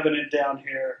evident down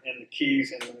here in the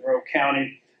Keys in Monroe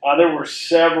County. There were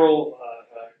several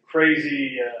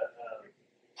crazy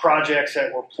projects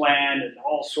that were planned and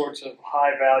all sorts of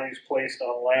high values placed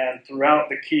on land throughout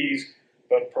the Keys,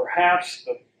 but perhaps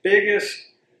the biggest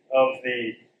of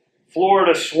the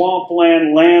Florida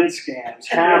swampland land scams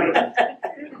happened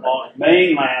on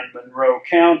mainland Monroe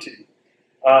County.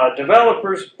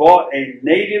 Developers bought a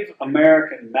Native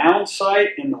American mound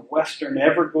site in the western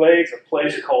Everglades, a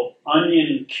place called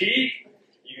Onion Key.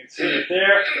 You can see it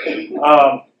there.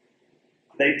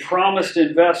 They promised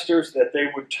investors that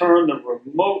they would turn the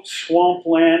remote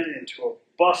swampland into a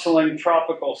bustling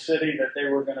tropical city that they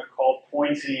were going to call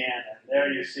Poinciana.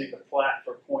 There you see the plaque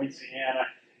for Poinciana.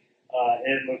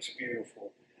 It looks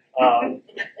beautiful.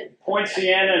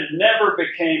 Poinciana never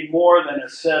became more than a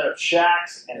set of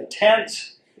shacks and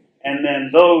tents, and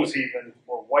then those even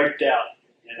were wiped out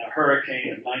in a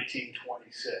hurricane of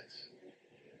 1926.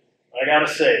 But I got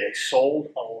to say, they sold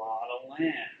a lot of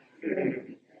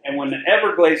land. And when the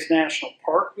Everglades National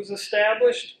Park was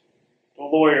established, the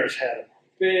lawyers had a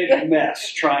big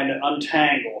mess trying to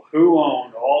untangle who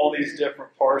owned all these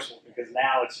different parcels, because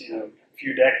now it's, a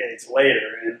few decades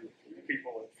later and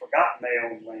people have forgotten they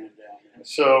owned land down there.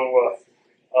 So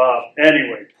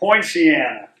anyway,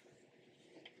 Poinciana.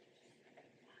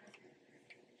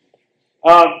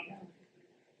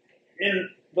 In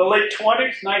the late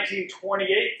 20s,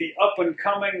 1928, the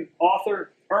up-and-coming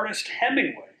author Ernest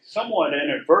Hemingway somewhat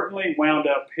inadvertently wound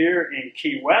up here in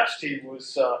Key West. He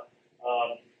was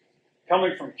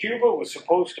coming from Cuba, was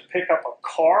supposed to pick up a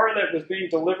car that was being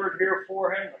delivered here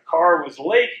for him. The car was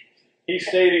late. He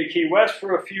stayed in Key West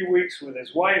for a few weeks with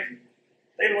his wife.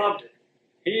 They loved it.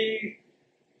 He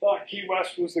thought Key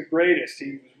West was the greatest.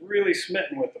 He was really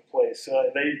smitten with the place.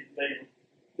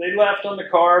 They left on the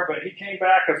car, but he came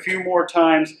back a few more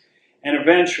times and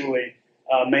eventually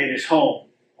made his home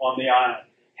on the island.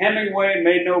 Hemingway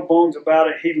made no bones about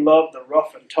it. He loved the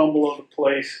rough and tumble of the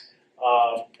place.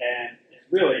 And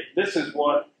really, this is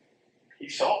what he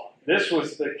saw. This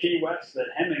was the Key West that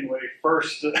Hemingway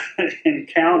first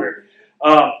encountered.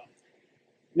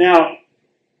 Now,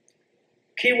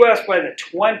 Key West by the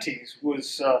 20s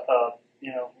was,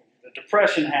 the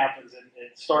Depression happens and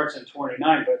it starts in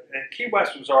 29, but Key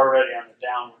West was already on the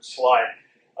downward slide.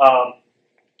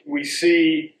 We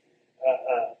see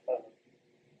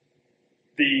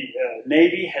the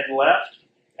Navy had left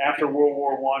after World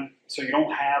War I, so you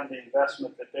don't have the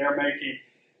investment that they're making.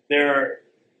 Their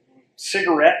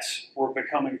cigarettes were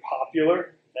becoming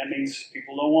popular. That means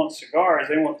people don't want cigars.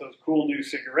 They want those cool new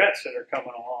cigarettes that are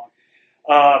coming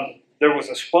along. There was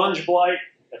a sponge blight,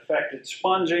 affected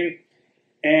sponging,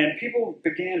 and people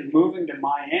began moving to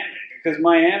Miami because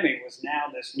Miami was now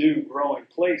this new growing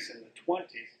place in the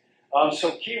 20s.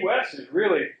 So Key West is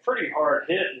really pretty hard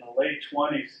hit in the late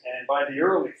 20s, and by the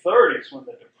early 30s, when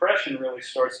the Depression really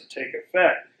starts to take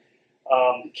effect,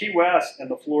 Key West and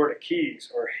the Florida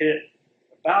Keys are hit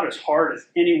about as hard as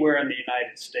anywhere in the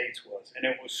United States was. And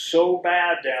it was so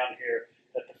bad down here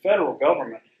that the federal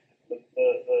government,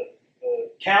 the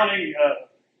county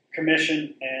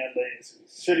commission and the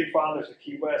city fathers of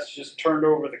Key West just turned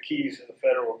over the keys to the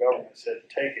federal government and said,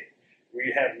 take it.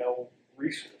 We have no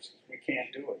resources. We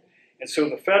can't do it. And so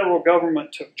the federal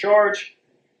government took charge,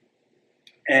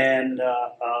 and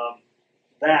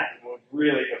that would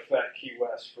really affect Key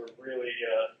West for really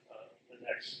the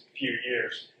next few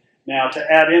years. Now,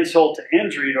 to add insult to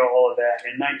injury to all of that,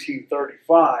 in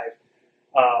 1935,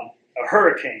 a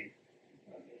hurricane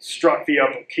struck the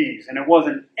Upper Keys, and it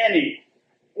wasn't any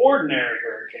ordinary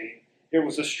hurricane. It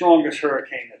was the strongest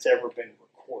hurricane that's ever been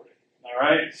recorded. All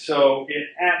right, so it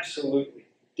absolutely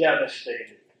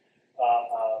devastated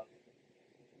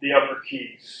the Upper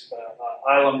Keys.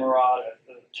 Isla Morada,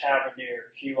 the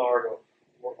Tavernier, Key Largo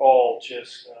were all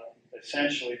just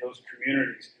essentially those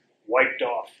communities wiped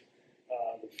off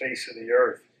the face of the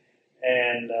earth.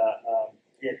 And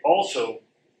it also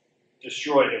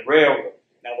destroyed the railroad.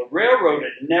 Now, the railroad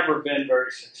had never been very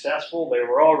successful. They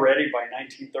were already, by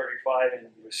 1935, in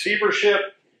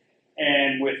receivership.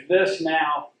 And with this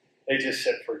now, they just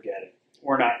said, forget it.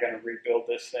 We're not going to rebuild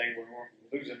this thing.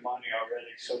 We're losing money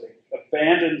already. So they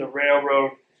abandoned the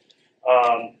railroad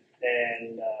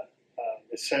and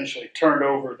essentially turned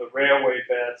over the railway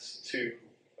beds to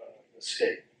the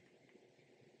state.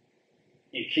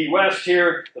 In Key West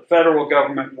here, the federal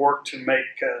government worked to make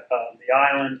the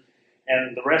island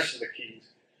and the rest of the Keys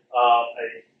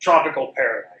a tropical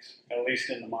paradise, at least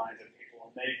in the minds of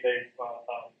people. And they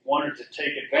wanted to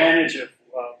take advantage of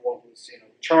what was,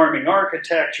 charming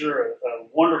architecture, a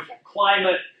wonderful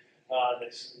climate,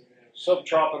 this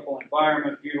subtropical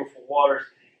environment, beautiful waters,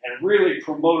 and really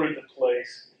promoted the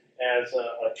place as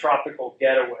a tropical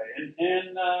getaway.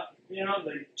 And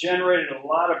they generated a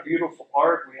lot of beautiful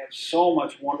art. We have so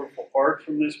much wonderful art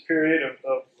from this period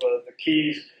of the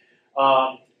Keys.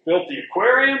 Built the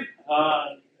aquarium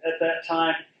at that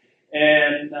time,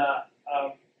 and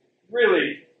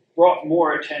really brought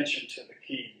more attention to the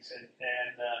Keys. And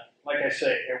like I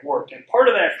say, it worked. And part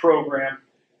of that program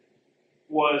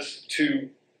was to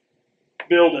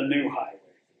build a new highway.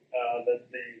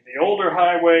 The older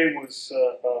highway was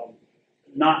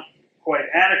not quite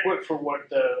adequate for what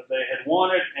they had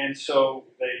wanted, and so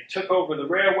they took over the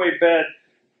railway bed,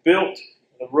 built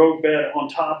the road bed on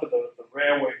top of the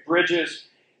railway bridges,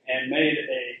 and made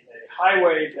a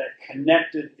highway that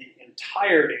connected the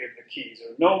entirety of the Keys. There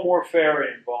was no more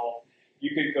ferry involved.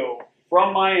 You could go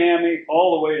from Miami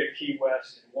all the way to Key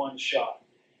West in one shot.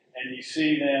 And you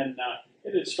see then,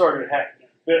 it had started happening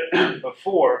a bit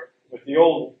before with the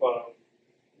old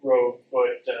road,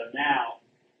 but now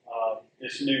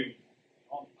this new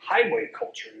highway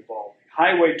culture evolving.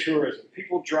 Highway tourism,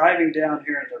 people driving down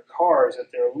here in their cars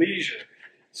at their leisure,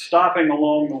 stopping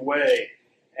along the way,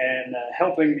 and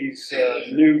helping these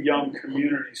new young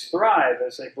communities thrive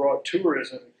as they brought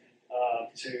tourism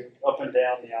to up and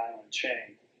down the island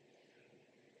chain.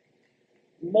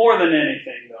 More than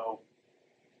anything, though,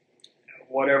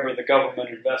 whatever the government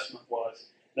investment was,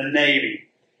 the Navy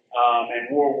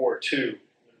and World War II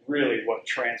really what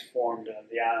transformed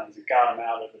the islands and got them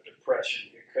out of the Depression.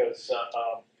 Because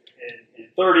in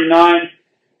 '39,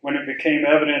 when it became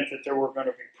evident that there were going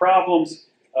to be problems,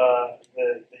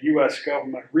 the U.S.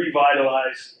 government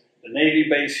revitalized the Navy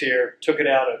base here, took it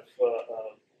out of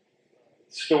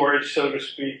storage, so to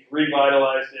speak,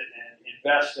 revitalized it, and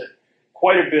invested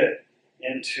quite a bit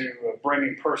into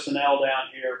bringing personnel down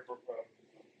here,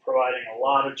 providing a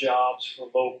lot of jobs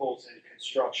for locals in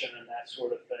construction and that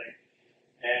sort of thing,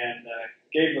 and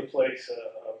gave the place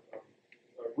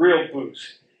a real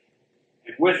boost.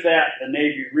 And with that, the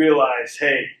Navy realized,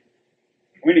 hey,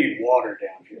 we need water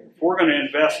down here. If we're going to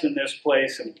invest in this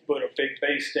place and put a big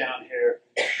base down here,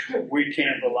 we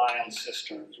can't rely on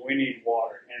cisterns. We need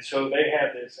water. And so they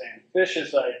had this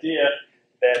ambitious idea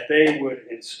that they would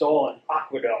install an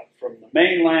aqueduct from the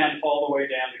mainland all the way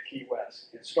down to Key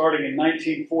West. And starting in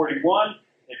 1941,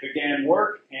 they began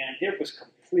work, and it was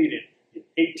completed in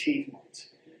 18 months.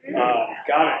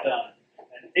 Got it done.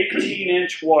 An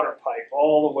 18-inch water pipe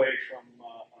all the way from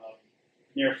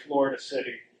near Florida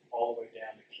City all the way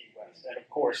down to Key West. And of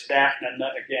course, that, and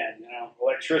again,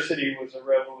 electricity was a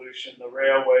revolution, the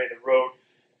railway, the road,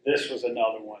 this was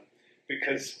another one.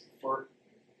 Because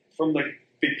from the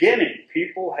beginning,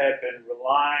 people had been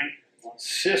relying on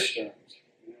cisterns.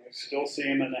 We still see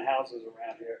them in the houses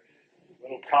around here.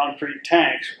 Little concrete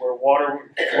tanks where water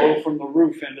would flow from the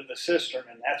roof into the cistern,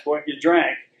 and that's what you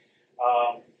drank.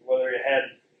 Whether you had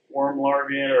warm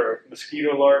larvae in it or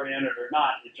mosquito larvae in it or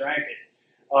not. You drank it.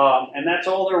 And that's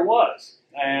all there was.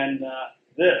 And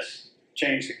this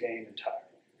changed the game entirely.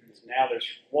 Because now there's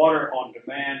water on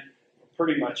demand for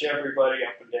pretty much everybody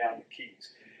up and down the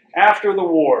Keys. After the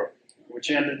war,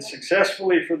 which ended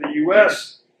successfully for the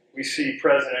U.S., we see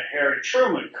President Harry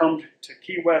Truman come to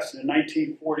Key West in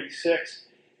 1946,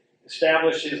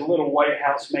 established his little White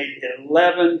House, made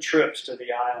 11 trips to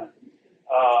the island.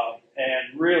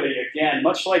 And really, again,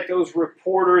 much like those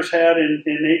reporters had in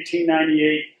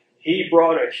 1898, he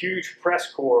brought a huge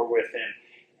press corps with him.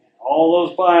 And all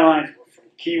those bylines were from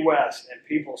Key West, and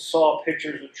people saw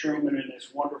pictures of Truman in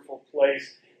this wonderful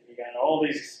place. You got all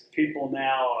these people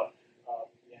now,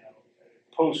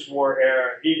 post-war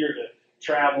era, eager to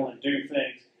travel and do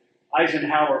things.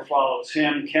 Eisenhower follows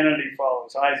him, Kennedy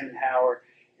follows Eisenhower,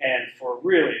 and for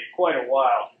really quite a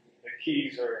while, the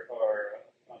Keys are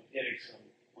getting some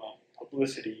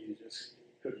publicity you just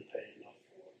couldn't pay enough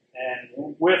for.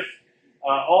 And with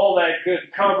all that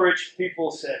good coverage,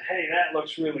 people said, hey, that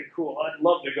looks really cool. I'd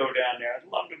love to go down there. I'd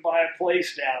love to buy a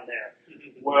place down there.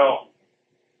 Well,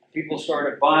 people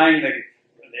started buying the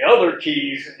other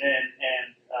Keys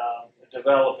and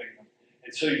developing them.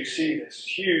 And so you see this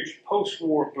huge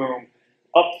post-war boom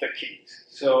up the Keys.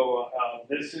 So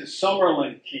this is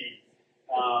Summerlin Key.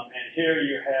 And here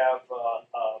you have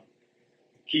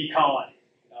Key Colony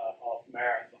off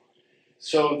Marathon.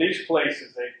 So these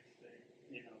places, they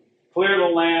clear the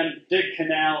land, dig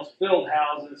canals, build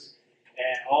houses,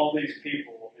 and all these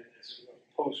people in this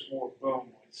post-war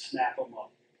boom would snap them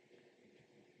up.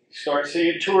 You start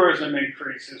seeing tourism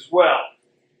increase as well.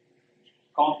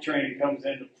 Conch train comes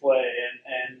into play,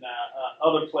 and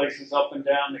other places up and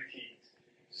down the Keys.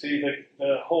 See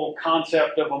the whole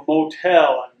concept of a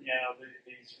motel, and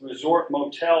these resort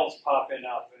motels popping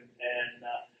up, and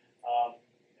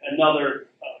another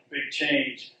big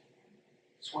change: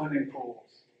 swimming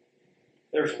pools.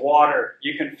 There's water.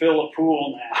 You can fill a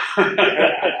pool now.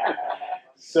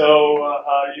 So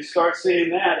you start seeing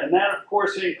that, and that of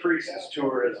course increases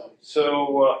tourism.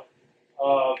 So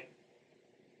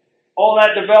all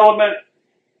that development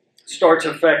starts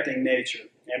affecting nature,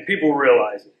 and people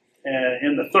realize it. And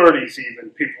in the 30s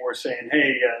even, people were saying,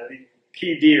 hey, the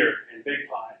key deer in Big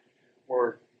Pine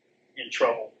were in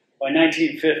trouble. By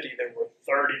 1950, there were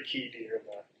 30 key deer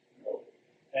left.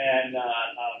 And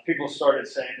people started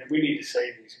saying that we need to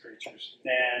save these creatures.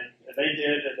 And they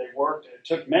did, and they worked. It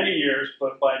took many years,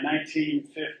 but by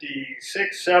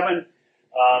 1956-7,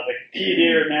 the Key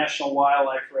Deer National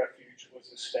Wildlife Refuge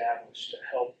was established to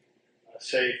help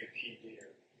save the key deer.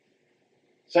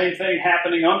 Same thing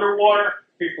happening underwater.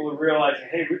 People are realizing,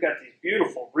 hey, we've got these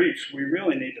beautiful reefs. We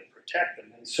really need to protect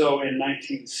them. And so in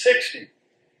 1960,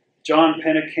 John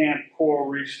Pennekamp Coral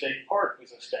Reef State Park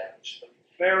was established, the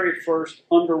very first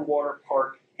underwater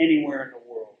park anywhere in the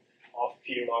world off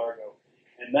Key Largo.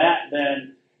 And that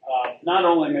then not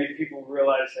only made people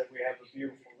realize that we have a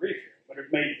beautiful reef here, but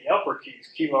it made the upper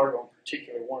Keys, Key Largo in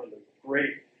particular, one of the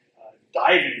great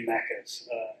diving meccas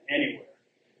anywhere.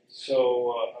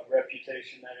 So a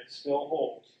reputation that it still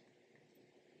holds.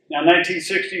 Now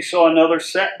 1960 saw another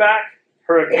setback.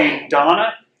 Hurricane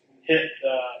Donna hit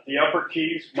the upper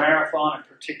Keys. Marathon in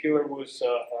particular was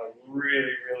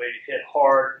really, really hit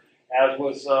hard, as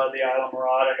was the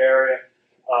Islamorada area.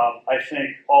 I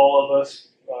think all of us,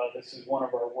 this is one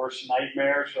of our worst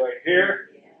nightmares right here.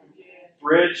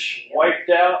 Bridge wiped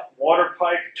out, water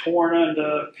pipe torn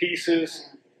into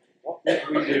pieces. What would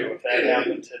we do if that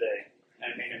happened today?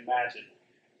 I mean, imagine.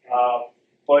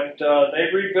 But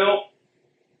they rebuilt,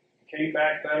 came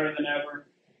back better than ever.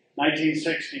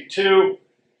 1962,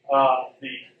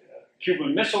 the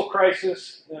Cuban Missile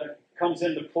Crisis comes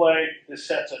into play. This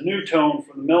sets a new tone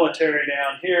for the military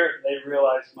down here. They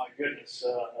realize, my goodness,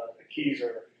 the Keys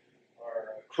are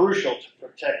crucial to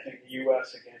protecting the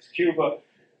U.S. against Cuba.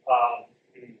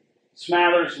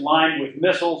 Smathers lined with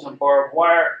missiles and barbed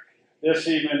wire. This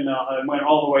even went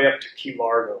all the way up to Key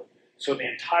Largo. So the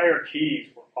entire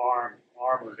Keys were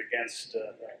armored against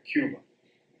Cuba.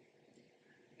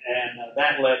 And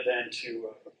that led then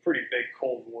to a pretty big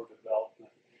Cold War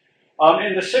development.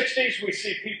 In the 60s, we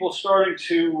see people starting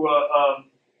to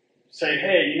say,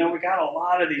 hey, we got a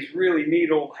lot of these really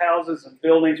neat old houses and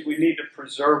buildings. We need to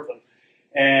preserve them.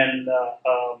 And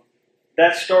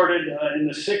that started in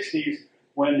the 60s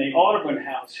when the Audubon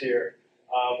House here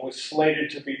was slated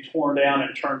to be torn down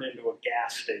and turned into a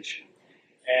gas station.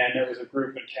 And there was a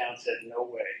group in town that said, no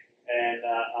way. And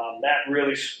that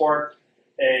really sparked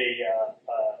an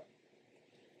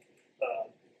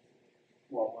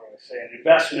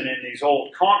investment in these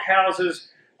old conch houses.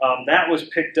 That was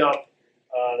picked up,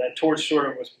 that torch sort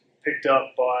of was picked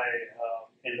up by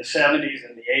in the 70s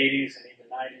and the 80s and even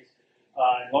 90s,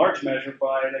 in large measure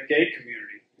by the gay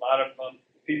community. A lot of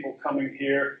people coming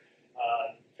here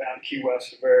found Key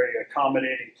West a very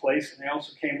accommodating place, and they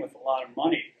also came with a lot of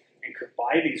money and could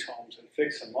buy these homes and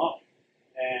fix them up.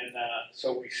 And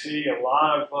so we see a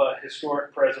lot of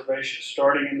historic preservation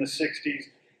starting in the 60s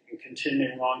and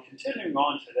continuing on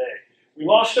today. We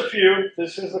lost a few.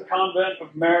 This is the Convent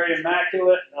of Mary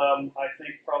Immaculate. I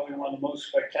think probably one of the most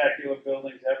spectacular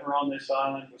buildings ever on this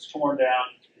island was torn down.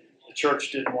 The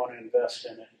church didn't want to invest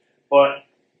in it. But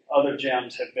other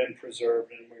gems have been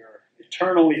preserved, and we are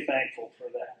eternally thankful for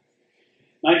that.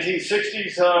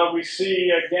 1960s, we see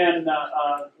again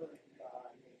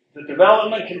the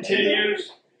development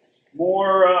continues.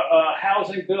 More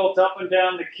housing built up and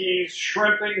down the Keys.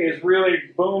 Shrimping is really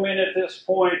booming at this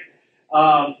point.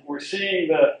 We're seeing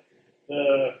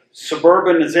the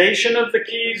suburbanization of the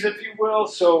Keys, if you will,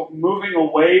 so moving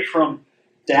away from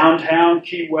downtown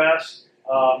Key West,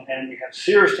 and we have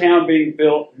Searstown being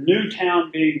built, Newtown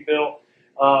being built,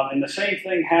 and the same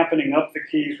thing happening up the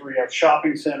Keys where you have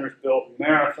shopping centers built,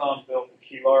 Marathon built in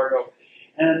Key Largo.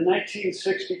 And in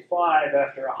 1965,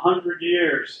 after 100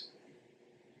 years,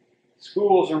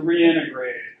 schools are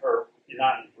reintegrated, or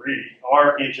not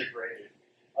are integrated.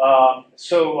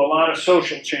 So a lot of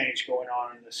social change going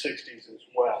on in the 60s as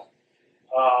well.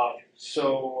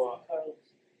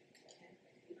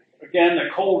 Again, the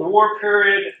Cold War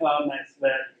period,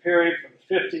 that period from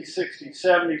the 50s, 60s,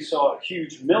 70s saw a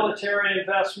huge military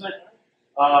investment.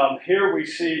 Here we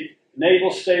see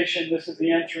Naval Station. This is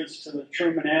the entrance to the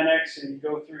Truman Annex, and you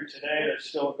go through today. There's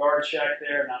still a guard shack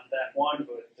there, not that one,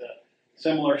 but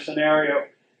similar scenario.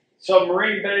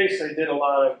 Submarine base, they did a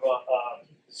lot of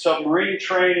submarine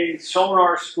training,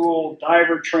 sonar school,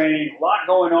 diver training, a lot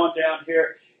going on down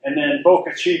here. And then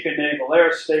Boca Chica Naval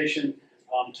Air Station,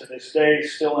 to this day,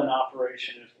 still in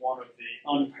operation, is one of the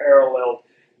unparalleled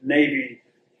Navy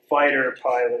fighter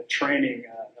pilot training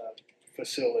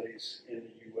facilities in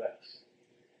the U.S.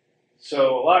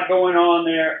 So a lot going on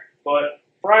there, but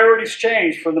priorities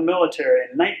changed for the military.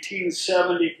 In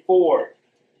 1974,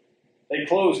 they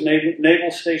closed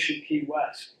Naval Station Key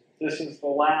West. This is the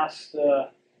last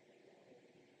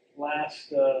what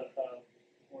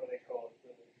do they call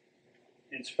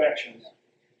it, inspections.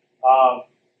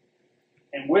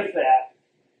 And with that,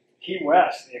 Key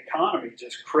West, the economy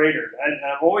just cratered.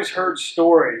 I've always heard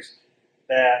stories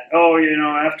that, oh, you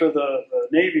know, after the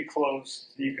Navy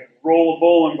closed, you could roll a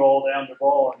bowling ball down the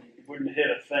ball and you wouldn't hit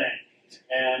a thing.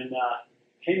 And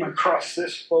came across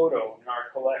this photo in our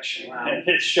collection, wow. And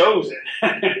it shows it.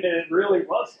 It really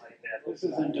was like that. This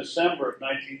is in December of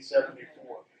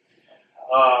 1974.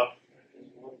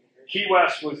 Key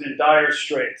West was in dire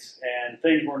straits, and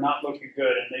things were not looking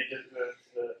good. And they did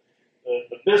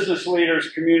the business leaders,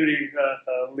 community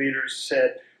leaders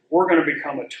said, we're going to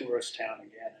become a tourist town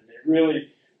again. And they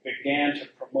really began to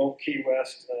promote Key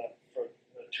West for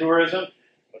tourism,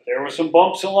 but there were some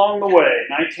bumps along the way.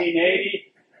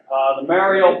 1980, the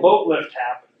Mariel boat lift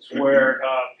happens, where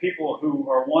people who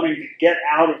are wanting to get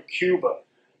out of Cuba,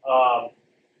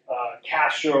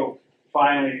 Castro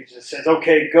finally just says,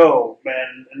 okay, go.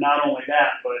 And not only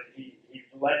that, but he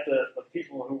let the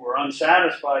people who were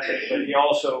unsatisfied, but he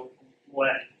also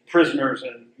let prisoners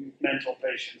and mental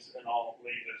patients and all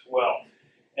leave as well.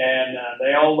 And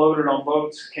they all loaded on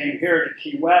boats, came here to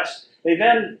Key West. They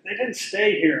didn't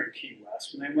stay here in Key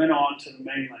West, and they went on to the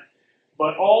mainland.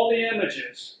 But all the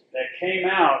images that came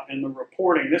out in the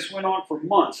reporting, this went on for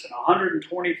months, and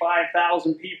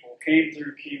 125,000 people came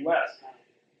through Key West.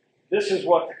 This is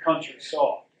what the country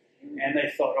saw. And they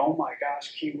thought, oh my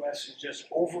gosh, Key West is just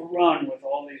overrun with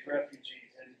all these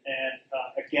refugees. And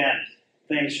again,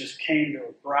 things just came to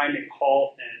a grinding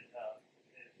halt, and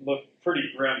it looked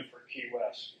pretty grim for Key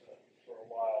West for a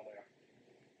while there.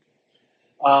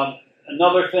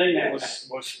 Another thing that was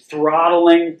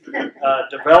throttling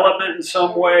development in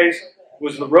some ways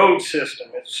was the road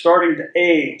system. It's starting to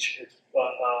age. It's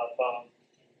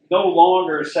no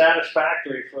longer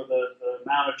satisfactory for the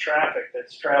amount of traffic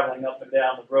that's traveling up and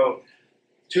down the road.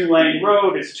 Two-lane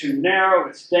road is too narrow.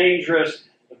 It's dangerous.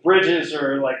 The bridges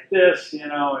are like this, you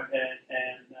know, and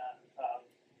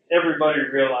everybody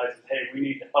realizes, hey, we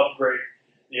need to upgrade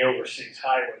the overseas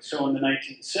highway. So in the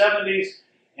 1970s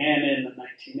and in the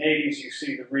 1980s, you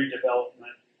see the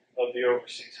redevelopment of the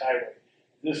overseas highway.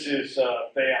 This is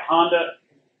Bahia Honda.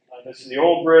 This is the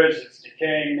old bridge. It's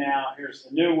decaying now. Here's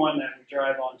the new one that we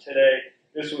drive on today.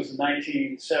 This was in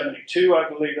 1972, I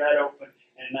believe that opened.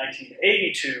 And in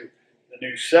 1982, the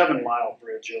new 7-mile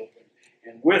bridge opened.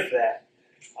 And with that,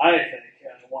 I think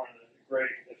one of the great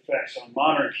effects on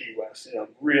modern Key West,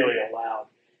 really allowed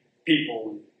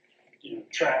people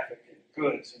traffic and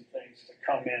goods and things to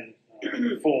come in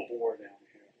full bore down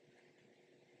here.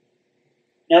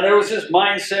 Now there was this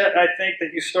mindset, I think,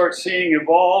 that you start seeing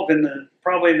evolve in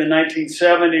probably in the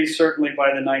 1970s, certainly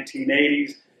by the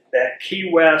 1980s, that Key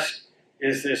West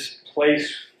is this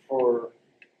place for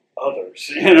others,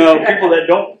 people that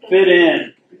don't fit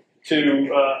in to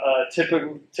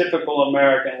typical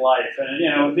American life.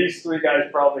 And, these three guys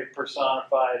probably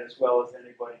personified as well as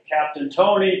anybody. Captain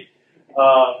Tony,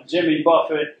 Jimmy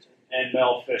Buffett, and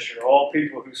Mel Fisher, all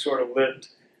people who sort of lived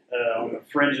on the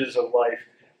fringes of life.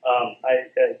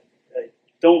 I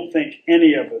don't think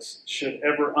any of us should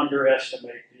ever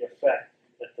underestimate the effect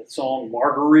that the song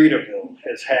Margaritaville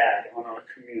has had on our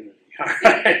community.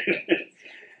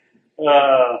 All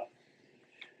right?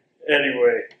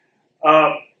 Anyway,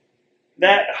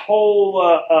 that whole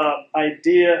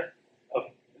idea of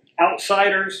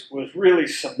outsiders was really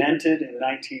cemented in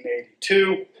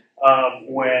 1982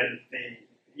 when the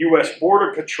U.S.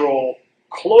 Border Patrol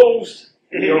closed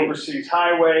the overseas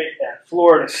highway at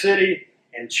Florida City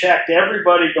and checked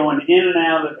everybody going in and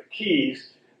out of the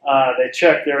Keys. They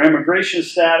checked their immigration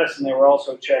status, and they were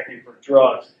also checking for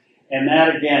drugs. And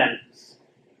that, again,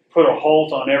 put a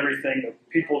halt on everything. The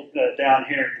people down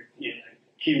here in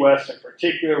Key West in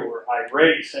particular were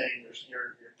irate, saying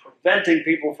you're preventing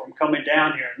people from coming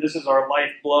down here, and this is our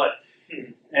lifeblood.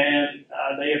 And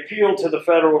they appealed to the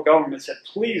federal government, said,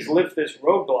 please lift this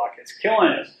roadblock, it's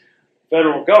killing us. The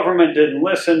federal government didn't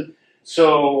listen,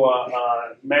 so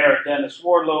Mayor Dennis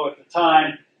Wardlow at the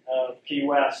time of Key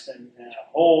West and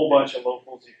a whole bunch of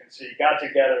locals, you can see, got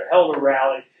together, held a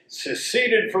rally,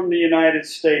 seceded from the United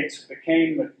States,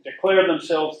 declared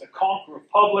themselves the Conch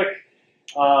Republic,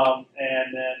 and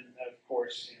then, of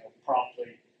course,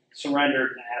 promptly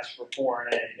surrendered and asked for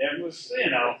foreign aid. It was,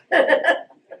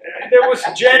 there was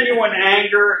genuine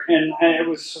anger, and it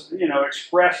was,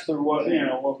 expressed through what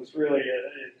was really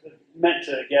meant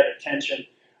to get attention,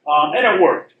 and it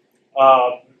worked.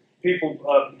 People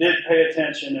did pay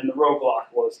attention, and the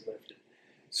roadblock was lifted.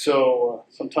 So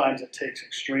sometimes it takes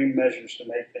extreme measures to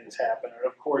make things happen, and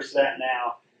of course that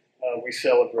now we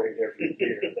celebrate every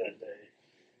year that day.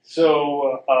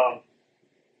 So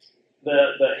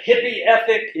the hippie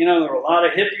ethic, there were a lot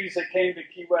of hippies that came to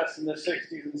Key West in the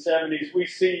 60s and 70s. We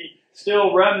see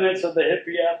still remnants of the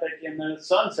hippie ethic in the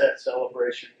sunset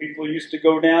celebration. People used to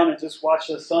go down and just watch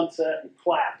the sunset and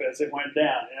clap as it went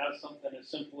down, something as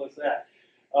simple as that.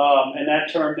 And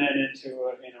that turned then into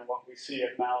what we see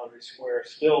at Mallory Square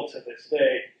still to this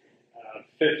day,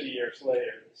 50 years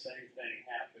later, the same thing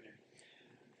happening.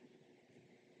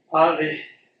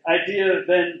 The idea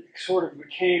then sort of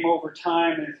became over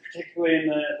time, and particularly in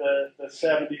the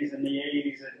 70s and the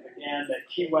 80s, and again, that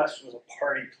Key West was a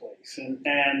party place. And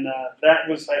that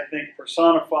was, I think,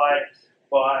 personified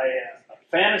by a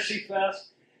Fantasy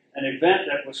Fest, an event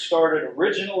that was started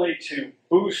originally to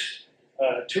boost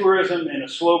tourism in a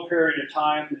slow period of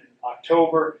time in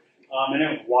October, and it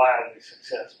was wildly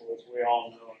successful, as we all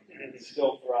know, and it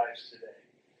still thrives today.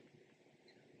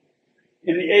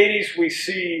 In the 80s, we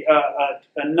see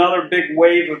another big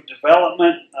wave of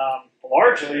development,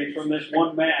 largely from this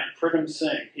one man, Pritam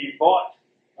Singh. He bought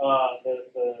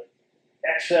the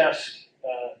excess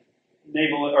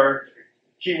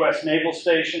Key West Naval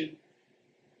Station,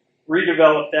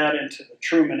 redeveloped that into the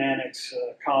Truman Annex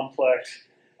complex,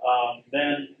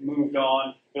 then moved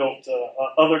on, built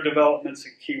other developments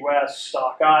in Key West,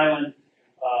 Stock Island,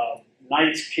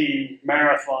 Knights Key,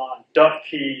 Marathon, Duck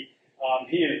Key.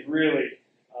 He is really,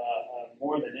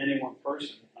 more than any one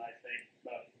person, I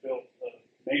think, built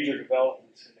major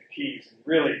developments in the Keys and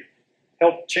really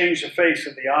helped change the face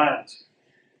of the islands.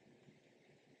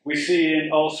 We see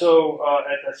also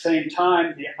at the same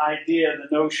time the idea,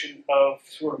 the notion of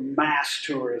sort of mass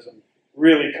tourism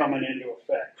really coming into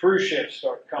effect. Cruise ships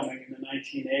start coming in the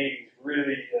 1980s,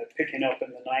 really picking up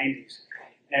in the 90s,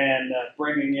 and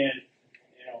bringing in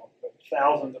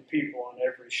thousands of people on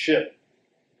every ship.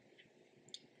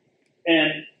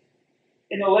 And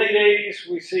in the late 80s,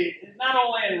 we see, not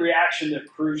only in reaction to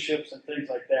cruise ships and things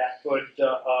like that, but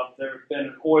there had been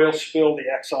an oil spill, the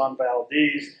Exxon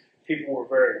Valdez. People were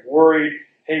very worried.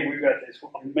 Hey, we've got this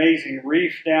amazing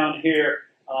reef down here.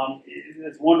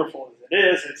 As wonderful as it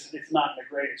is, it's not in the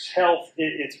greatest health.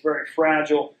 It's very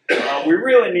fragile. We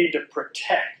really need to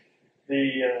protect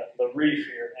the reef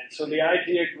here. And so the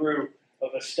idea grew of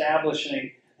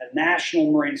establishing a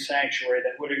national marine sanctuary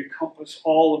that would encompass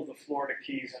all of the Florida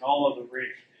Keys and all of the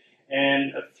reef.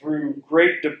 And through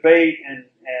great debate and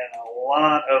a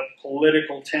lot of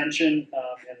political tension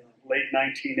in the late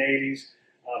 1980s,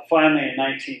 finally in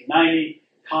 1990,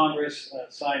 Congress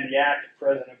signed the act.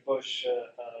 President Bush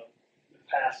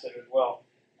passed lasted as well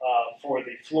for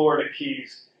the Florida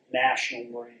Keys National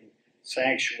Marine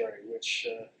Sanctuary, which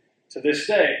to this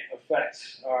day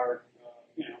affects our,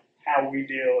 how we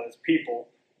deal as people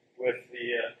with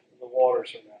the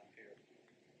waters around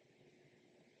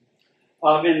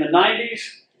here. In the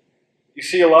 90s, you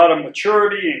see a lot of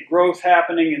maturity and growth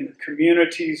happening in the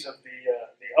communities of the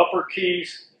Upper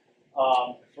Keys.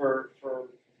 For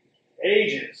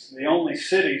ages, the only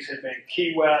cities had been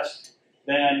Key West,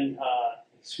 then the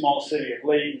small city of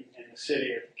Layton, and the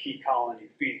city of Key Colony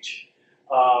Beach.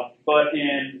 But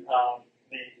in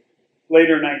the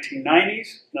later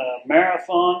 1990s,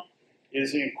 Marathon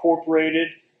is incorporated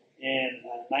in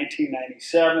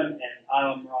 1997, and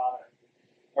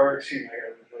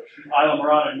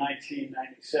Islamorada in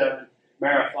 1997,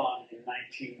 Marathon in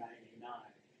 1999.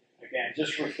 Again,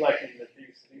 just reflecting that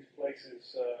these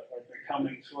places are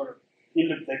becoming sort of,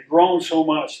 they've grown so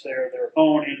much, they're their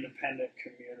own independent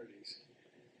communities.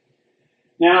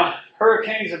 Now,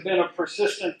 hurricanes have been a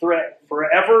persistent threat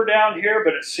forever down here,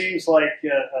 but it seems like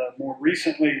more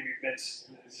recently we've been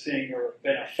seeing or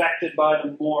been affected by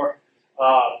them more.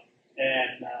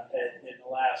 And in the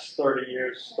last 30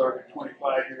 years,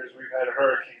 25 years, we've had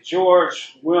Hurricane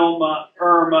George, Wilma,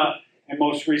 Irma, and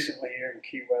most recently here in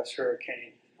Key West,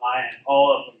 Hurricane Ian,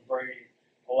 all of them bringing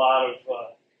a lot of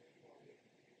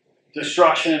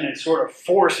destruction and sort of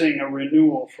forcing a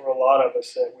renewal for a lot of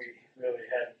us that we really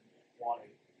hadn't wanted.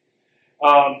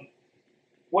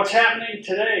 What's happening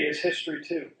today is history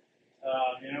too.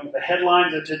 The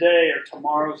headlines of today are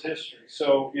tomorrow's history.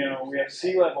 So, we have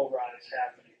sea level rise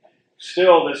happening.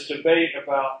 Still this debate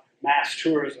about mass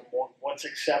tourism, what's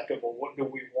acceptable, what do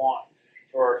we want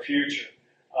for our future.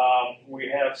 We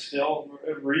have still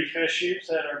reef issues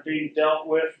that are being dealt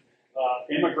with,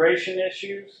 immigration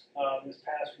issues. This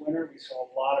past winter, we saw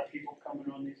a lot of people coming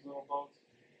on these little boats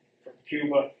from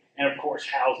Cuba, and of course,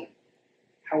 housing.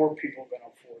 How are people going to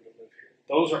afford to live here?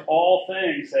 Those are all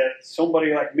things that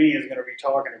somebody like me is going to be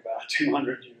talking about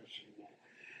 200 years from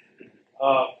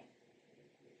now.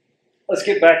 Let's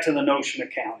get back to the notion of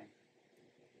county.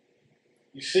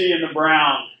 You see in the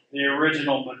brown the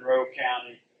original Monroe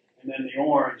County, and then the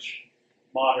orange,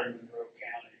 modern Monroe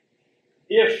County.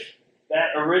 If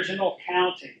that original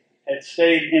county had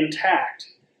stayed intact,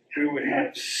 we would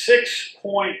have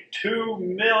 6.2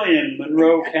 million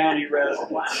Monroe County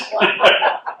residents.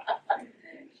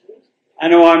 I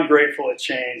know I'm grateful it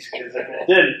changed, because if it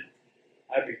didn't,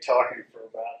 I'd be talking for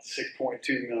about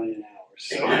 6.2 million hours.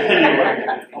 So anyway,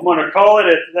 I'm going to call it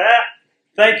at that.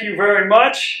 Thank you very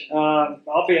much.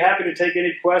 I'll be happy to take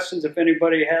any questions if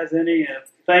anybody has any.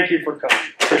 Thank you for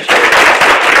coming. Appreciate it.